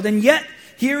child. And yet,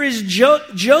 here is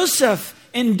Joseph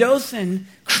in Dothan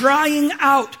crying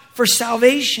out for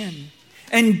salvation,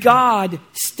 and God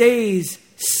stays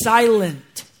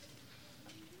silent.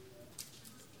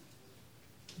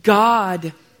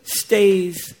 God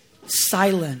stays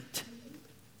silent.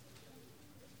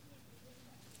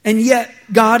 And yet,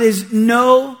 God is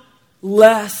no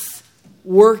less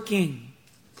working.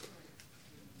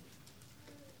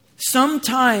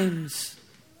 Sometimes,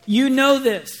 you know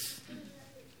this.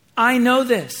 I know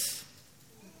this.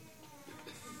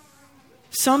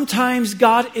 Sometimes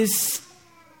God is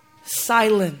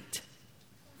silent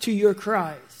to your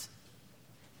cries,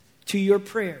 to your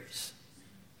prayers,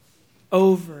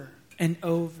 over and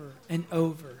over and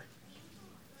over.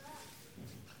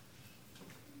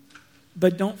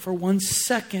 But don't for 1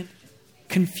 second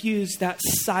confuse that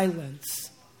silence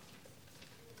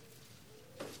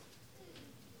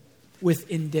with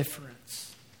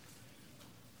indifference.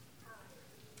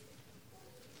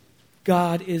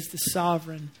 God is the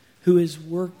sovereign who is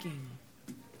working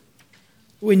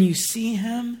when you see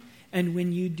him and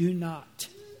when you do not.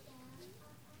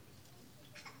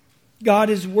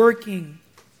 God is working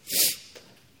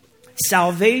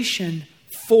salvation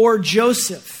for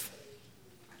Joseph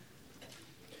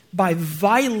by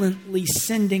violently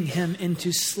sending him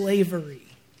into slavery.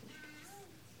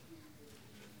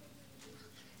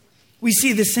 We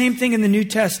see the same thing in the New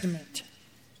Testament.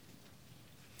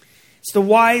 It's the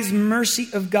wise mercy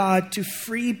of God to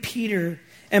free Peter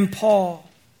and Paul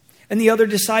and the other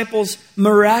disciples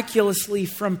miraculously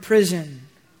from prison.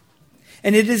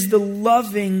 And it is the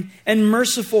loving and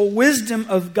merciful wisdom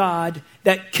of God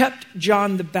that kept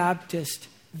John the Baptist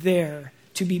there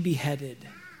to be beheaded.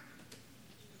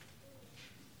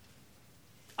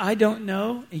 I don't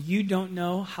know, and you don't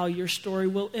know how your story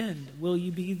will end. Will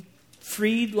you be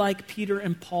freed like Peter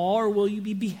and Paul, or will you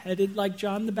be beheaded like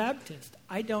John the Baptist?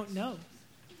 I don't know.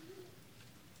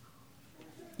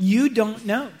 You don't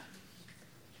know.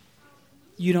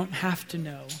 You don't have to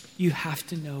know. You have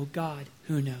to know God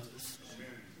who knows.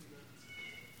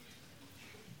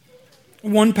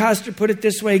 One pastor put it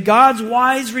this way: God's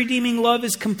wise redeeming love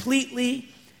is completely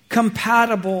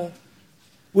compatible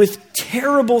with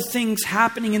terrible things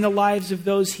happening in the lives of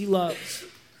those he loves.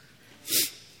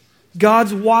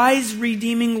 God's wise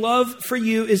redeeming love for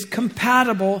you is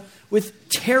compatible with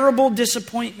terrible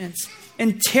disappointments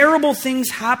and terrible things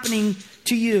happening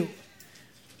to you.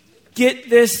 Get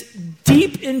this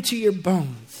deep into your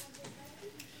bones.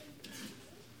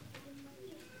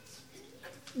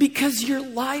 Because your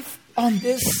life on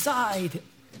this side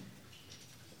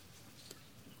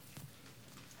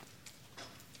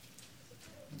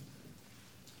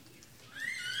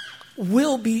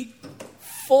will be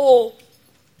full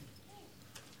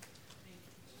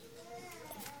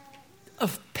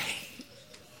of pain,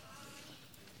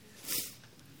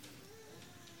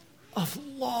 of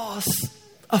loss,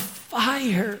 of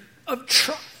fire, of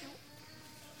trial.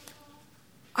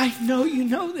 I know you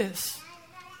know this.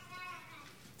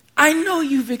 I know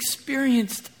you've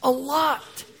experienced a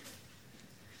lot.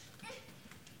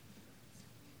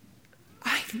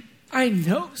 I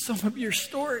know some of your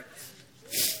stories.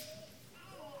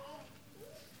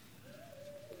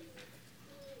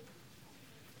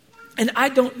 And I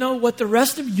don't know what the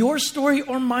rest of your story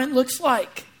or mine looks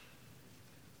like.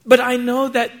 But I know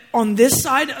that on this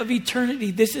side of eternity,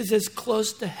 this is as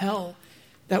close to hell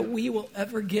that we will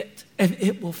ever get. And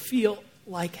it will feel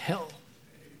like hell.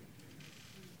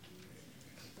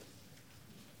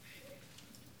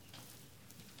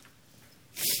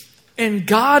 And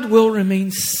God will remain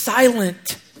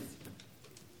silent.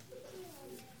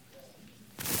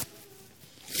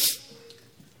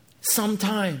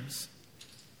 Sometimes.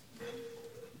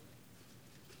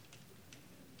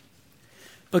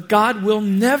 But God will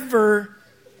never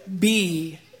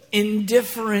be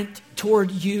indifferent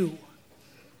toward you.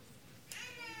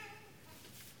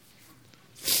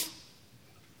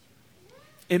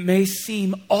 It may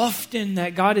seem often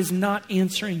that God is not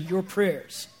answering your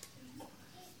prayers,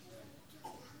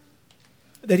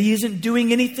 that He isn't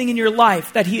doing anything in your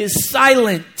life, that He is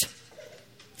silent.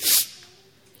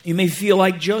 You may feel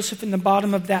like Joseph in the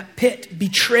bottom of that pit,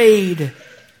 betrayed,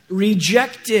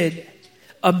 rejected,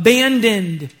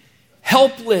 abandoned,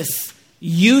 helpless,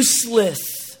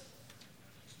 useless.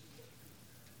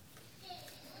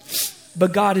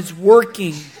 But God is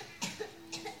working.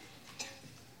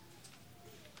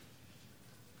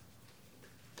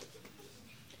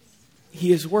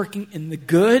 He is working in the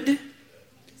good,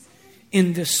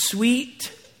 in the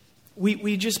sweet.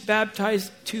 We just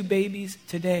baptized 2 babies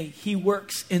today. He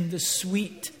works in the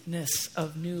sweetness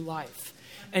of new life.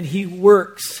 And He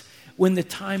works when the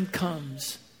time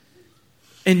comes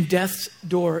and death's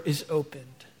door is opened.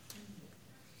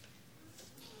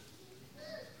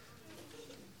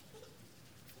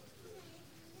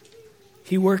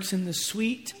 He works in the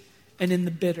sweet and in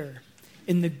the bitter,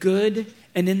 in the good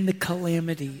and in the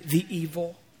calamity, the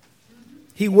evil.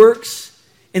 He works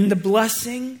in the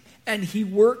blessing and He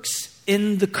works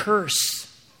in the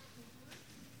curse.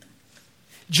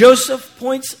 Joseph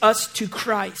points us to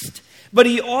Christ, but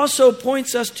he also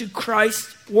points us to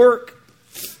Christ's work.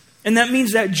 And that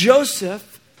means that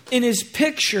Joseph, in his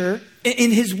picture,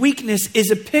 in his weakness, is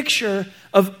a picture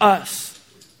of us.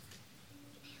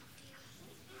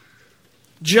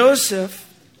 Joseph,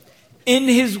 in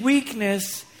his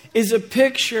weakness, is a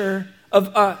picture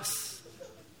of us.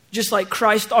 Just like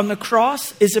Christ on the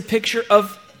cross is a picture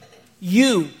of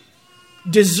you,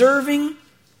 deserving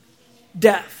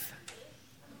death.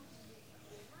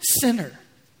 Sinner,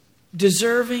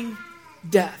 deserving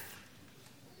death.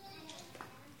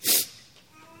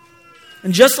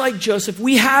 And just like Joseph,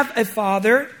 we have a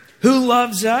Father who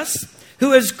loves us,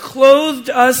 who has clothed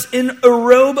us in a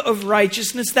robe of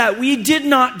righteousness that we did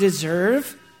not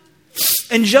deserve.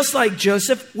 And just like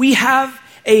Joseph, we have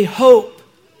a hope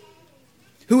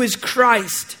who is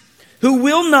Christ, who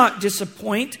will not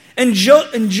disappoint. And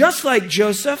just like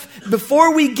Joseph,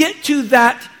 before we get to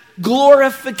that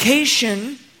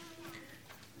glorification,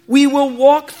 we will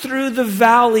walk through the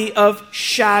valley of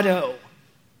shadow.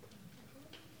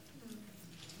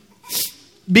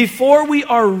 Before we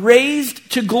are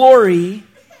raised to glory,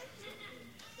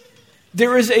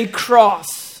 there is a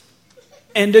cross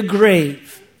and a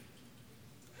grave.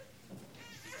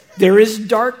 There is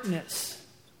darkness.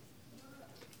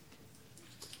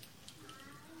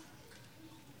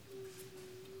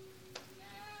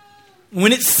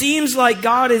 When it seems like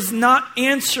God is not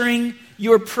answering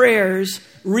your prayers,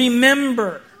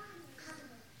 remember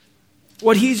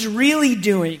what He's really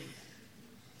doing.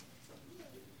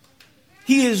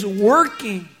 He is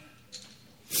working.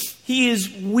 He is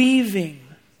weaving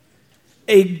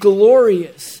a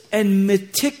glorious and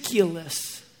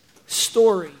meticulous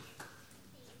story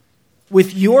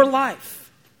with your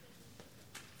life,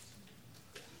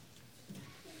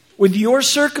 with your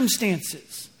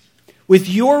circumstances, with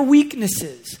your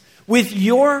weaknesses, with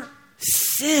your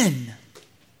sin.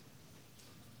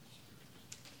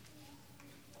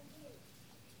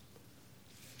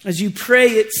 As you pray,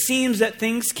 it seems that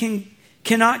things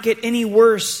cannot get any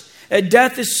worse.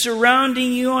 Death is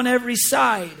surrounding you on every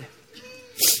side.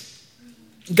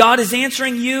 God is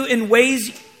answering you in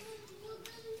ways.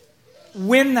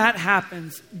 When that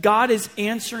happens, God is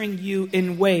answering you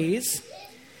in ways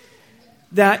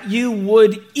that you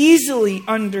would easily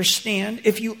understand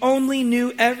if you only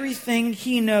knew everything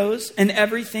He knows and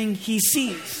everything He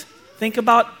sees. Think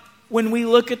about when we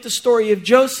look at the story of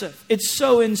Joseph. It's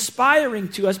so inspiring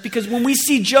to us because when we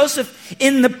see Joseph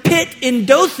in the pit in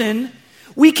Dothan,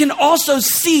 we can also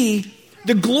see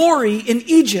the glory in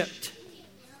Egypt.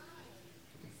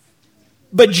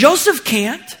 But Joseph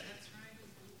can't.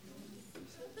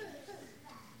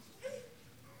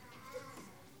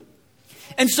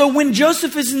 And so when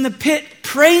Joseph is in the pit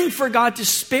praying for God to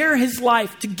spare his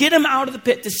life, to get him out of the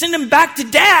pit, to send him back to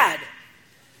dad,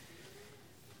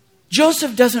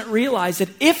 Joseph doesn't realize that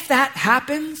if that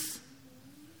happens,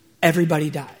 everybody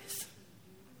dies.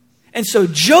 And so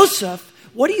Joseph,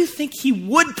 what do you think he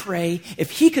would pray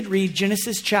if he could read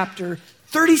Genesis chapter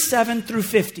 37 through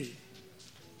 50?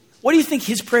 What do you think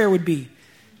his prayer would be?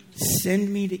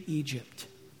 Send me to Egypt,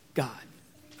 God.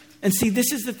 And see,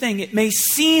 this is the thing. It may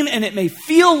seem and it may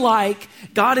feel like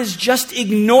God is just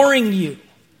ignoring you.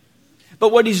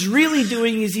 But what He's really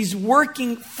doing is He's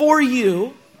working for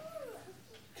you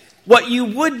what you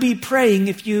would be praying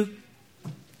if you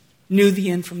knew the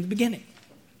end from the beginning.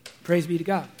 Praise be to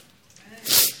God.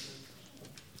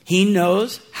 He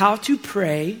knows how to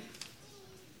pray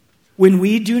when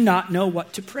we do not know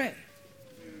what to pray.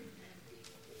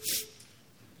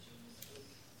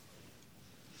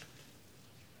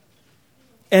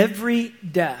 Every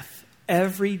death,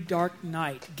 every dark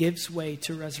night gives way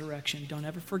to resurrection. Don't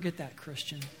ever forget that,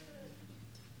 Christian.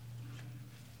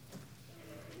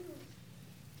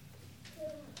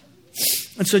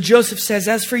 And so Joseph says,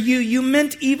 as for you, you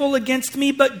meant evil against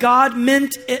me, but God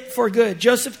meant it for good.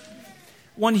 Joseph,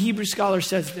 one Hebrew scholar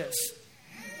says this.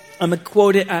 I'm going to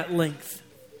quote it at length.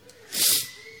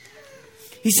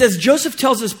 He says, Joseph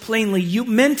tells us plainly, you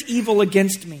meant evil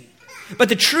against me, But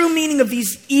the true meaning of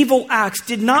these evil acts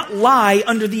did not lie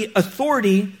under the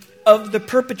authority of the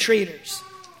perpetrators.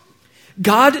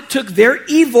 God took their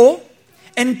evil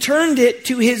and turned it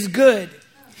to his good.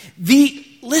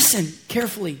 Listen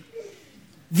carefully.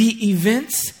 The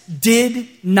events did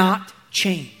not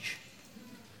change.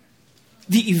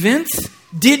 The events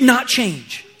did not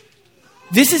change.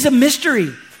 This is a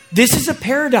mystery. This is a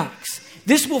paradox.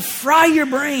 This will fry your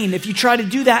brain if you try to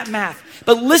do that math.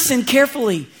 But listen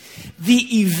carefully.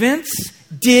 The events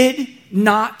did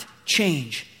not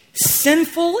change.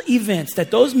 Sinful events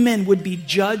that those men would be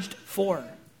judged for,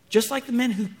 just like the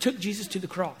men who took Jesus to the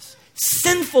cross.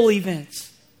 Sinful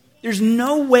events. There's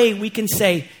no way we can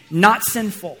say not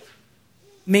sinful.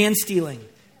 Man stealing,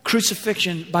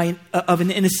 crucifixion of an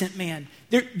innocent man.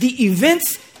 The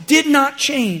events did not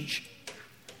change.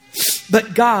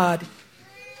 But God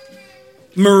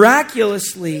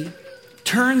miraculously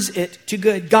turns it to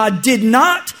good. God did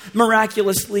not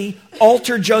miraculously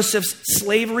alter Joseph's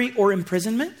slavery or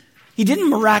imprisonment. He didn't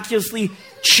miraculously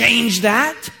change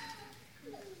that.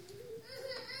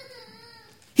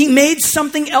 He made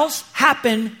something else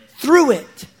happen through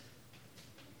it.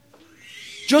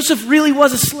 Joseph really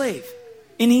was a slave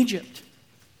in Egypt.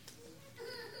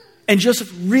 And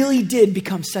Joseph really did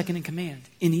become second in command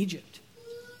in Egypt.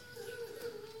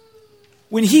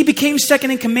 When he became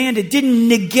second in command, it didn't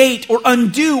negate or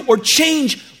undo or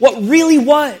change what really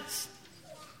was.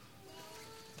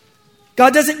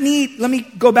 God doesn't need, let me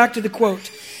go back to the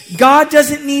quote. God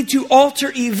doesn't need to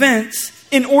alter events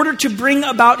in order to bring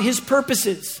about his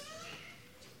purposes.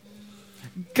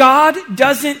 God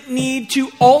doesn't need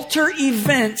to alter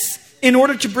events in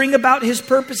order to bring about his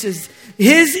purposes.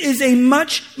 His is a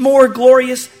much more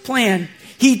glorious plan.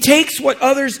 He takes what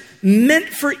others meant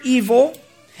for evil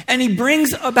and he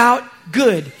brings about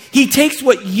good. He takes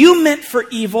what you meant for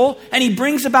evil and he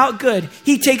brings about good.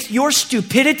 He takes your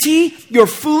stupidity, your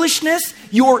foolishness,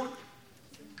 your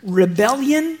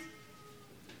rebellion.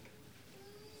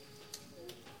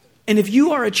 And if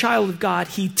you are a child of God,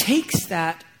 he takes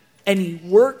that and he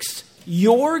works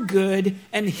your good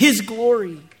and his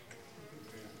glory.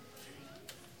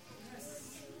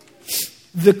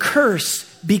 The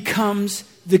curse becomes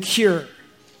the cure.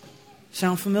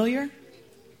 Sound familiar?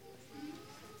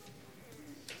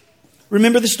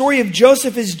 Remember, the story of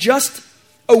Joseph is just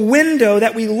a window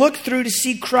that we look through to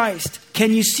see Christ.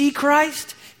 Can you see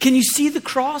Christ? Can you see the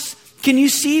cross? Can you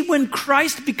see when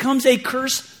Christ becomes a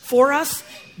curse for us?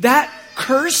 That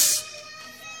curse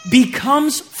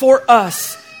becomes for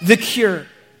us the cure.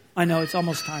 I know it's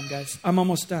almost time, guys. I'm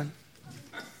almost done.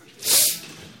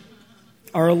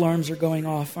 Our alarms are going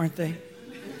off, aren't they?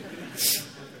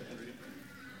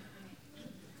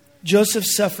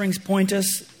 Joseph's sufferings point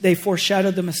us, they foreshadow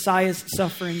the Messiah's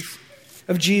sufferings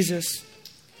of Jesus.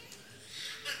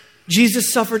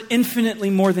 Jesus suffered infinitely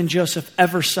more than Joseph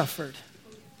ever suffered,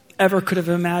 ever could have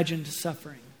imagined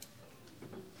suffering.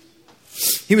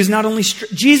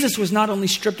 Jesus was not only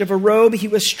stripped of a robe, he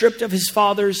was stripped of his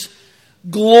Father's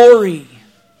glory.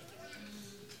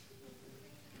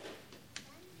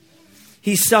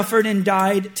 He suffered and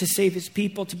died to save his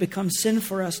people, to become sin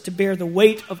for us, to bear the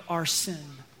weight of our sin.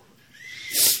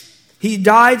 He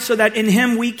died so that in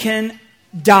him we can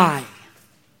die.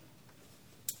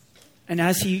 And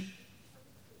as he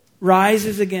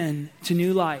rises again to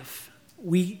new life,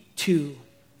 we too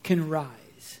can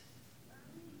rise.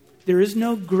 There is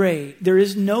no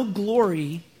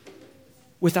glory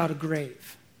without a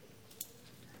grave.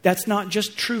 That's not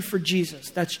just true for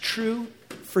Jesus. That's true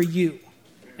for you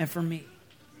and for me.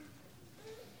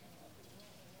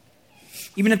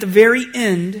 Even at the very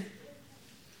end,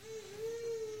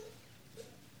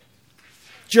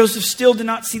 Joseph still did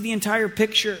not see the entire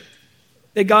picture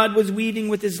that God was weaving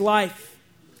with his life,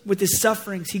 with his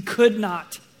sufferings. He could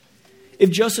not. If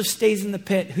Joseph stays in the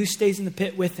pit, who stays in the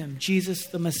pit with him? Jesus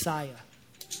the Messiah.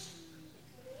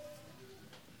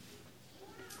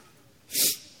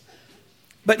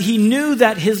 But he knew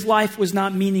that his life was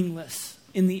not meaningless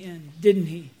in the end, didn't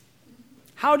he?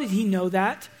 How did he know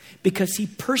that? Because he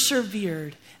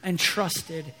persevered and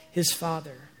trusted his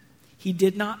Father. He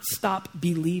did not stop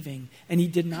believing and he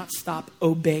did not stop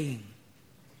obeying.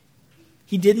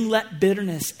 He didn't let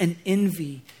bitterness and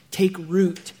envy take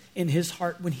root in his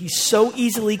heart when he so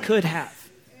easily could have.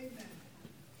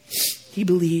 He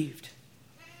believed.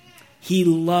 He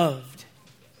loved.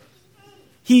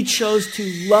 He chose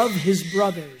to love his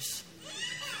brothers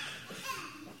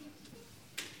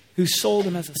who sold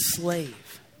him as a slave.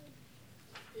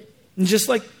 And just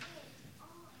like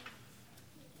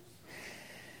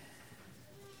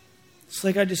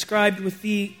I described with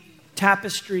the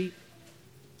tapestry,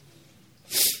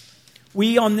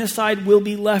 we on this side will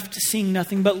be left seeing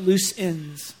nothing but loose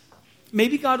ends.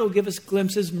 Maybe God will give us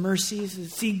glimpses,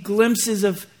 mercies, see glimpses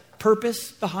of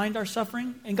purpose behind our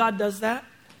suffering. And God does that,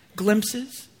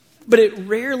 glimpses. But it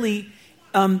rarely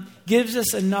gives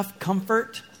us enough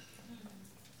comfort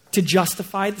to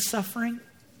justify the suffering.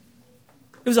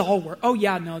 It was all worth. Oh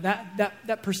yeah, no,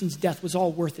 that person's death was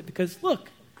all worth it because look,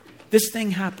 this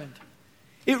thing happened.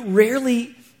 It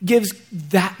rarely gives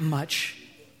that much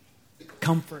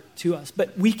comfort to us.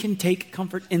 But we can take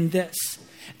comfort in this,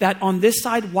 that on this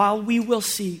side, while we will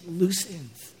see loose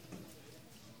ends,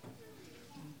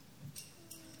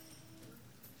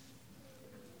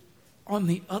 on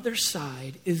the other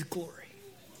side is glory.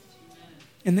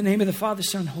 In the name of the Father,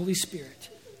 Son, Holy Spirit.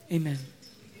 Amen.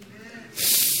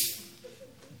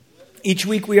 Each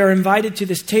week we are invited to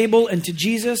this table and to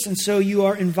Jesus, and so you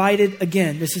are invited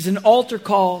again. This is an altar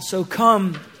call, so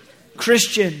come,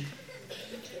 Christian,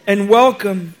 and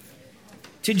welcome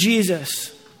to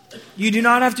Jesus. You do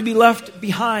not have to be left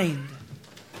behind.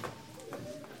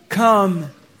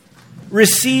 Come,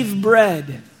 receive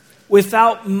bread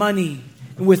without money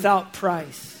and without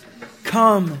price.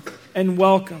 Come and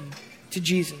welcome to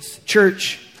Jesus.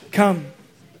 Church, come.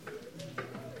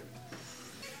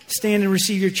 Stand and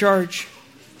receive your charge.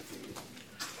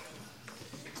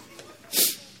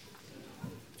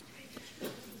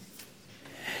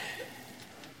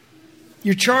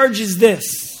 Your charge is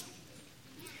this: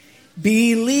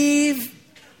 believe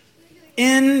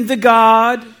in the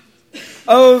God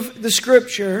of the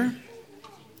Scripture,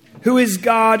 who is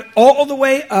God all the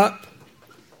way up,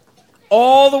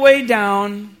 all the way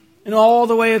down, and all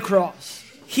the way across.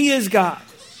 He is God.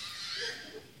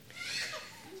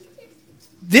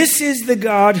 This is the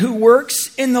God who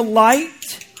works in the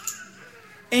light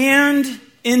and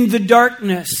in the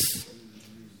darkness.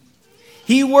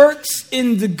 He works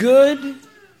in the good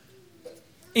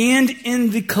and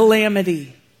in the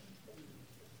calamity.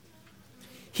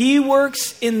 He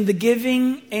works in the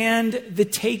giving and the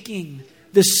taking,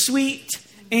 the sweet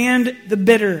and the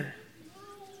bitter.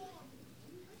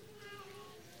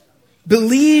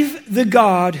 Believe the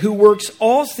God who works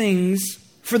all things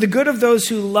for the good of those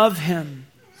who love Him.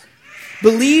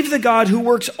 Believe the God who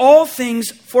works all things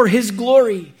for His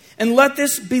glory. And let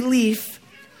this belief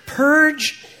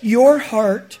purge your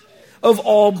heart of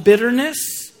all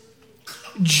bitterness,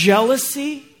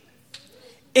 jealousy,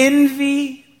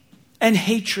 envy, and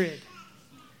hatred.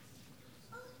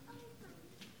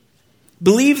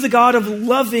 Believe the God of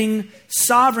loving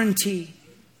sovereignty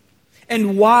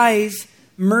and wise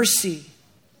mercy.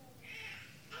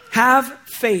 Have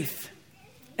faith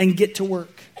and get to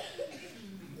work.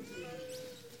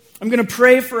 I'm going to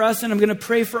pray for us, and I'm going to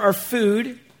pray for our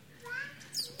food.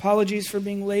 Apologies for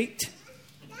being late.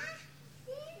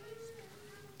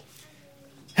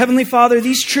 Heavenly Father,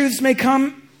 these truths may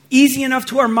come easy enough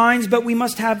to our minds, but we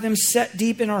must have them set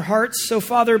deep in our hearts. So,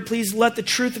 Father, please let the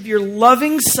truth of your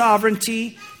loving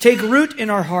sovereignty take root in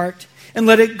our heart, and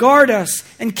let it guard us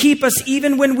and keep us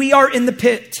even when we are in the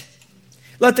pit.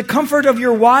 Let the comfort of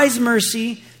your wise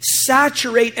mercy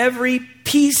saturate every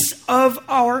piece of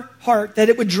our heart, that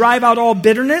it would drive out all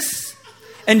bitterness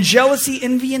and jealousy,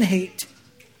 envy, and hate.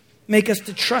 Make us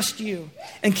to trust you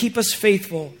and keep us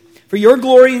faithful. For your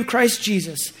glory in Christ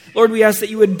Jesus. Lord, we ask that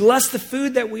you would bless the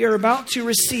food that we are about to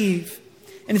receive.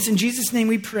 And it's in Jesus' name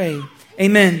we pray.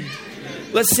 Amen.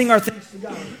 Let's sing our thanks to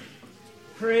God.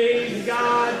 Praise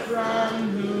God from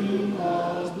whom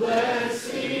all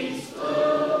blessings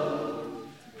flow.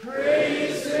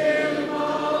 Praise Him,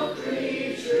 all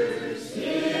creatures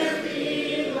here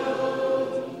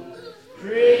below.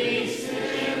 Praise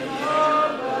Him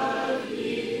above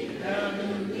the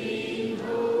heavenly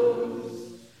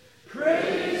hosts.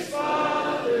 Praise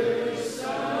Father,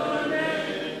 Son,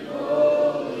 and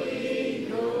Holy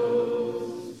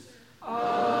Ghost.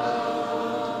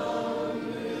 Amen.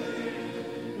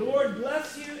 The Lord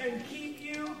bless you and keep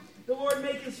you. The Lord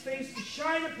make His face to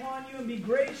shine upon you and be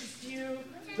gracious to you.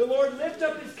 The Lord lift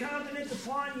up His countenance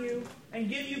upon you and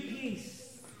give you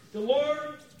peace. The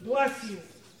Lord bless you.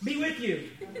 Be with you.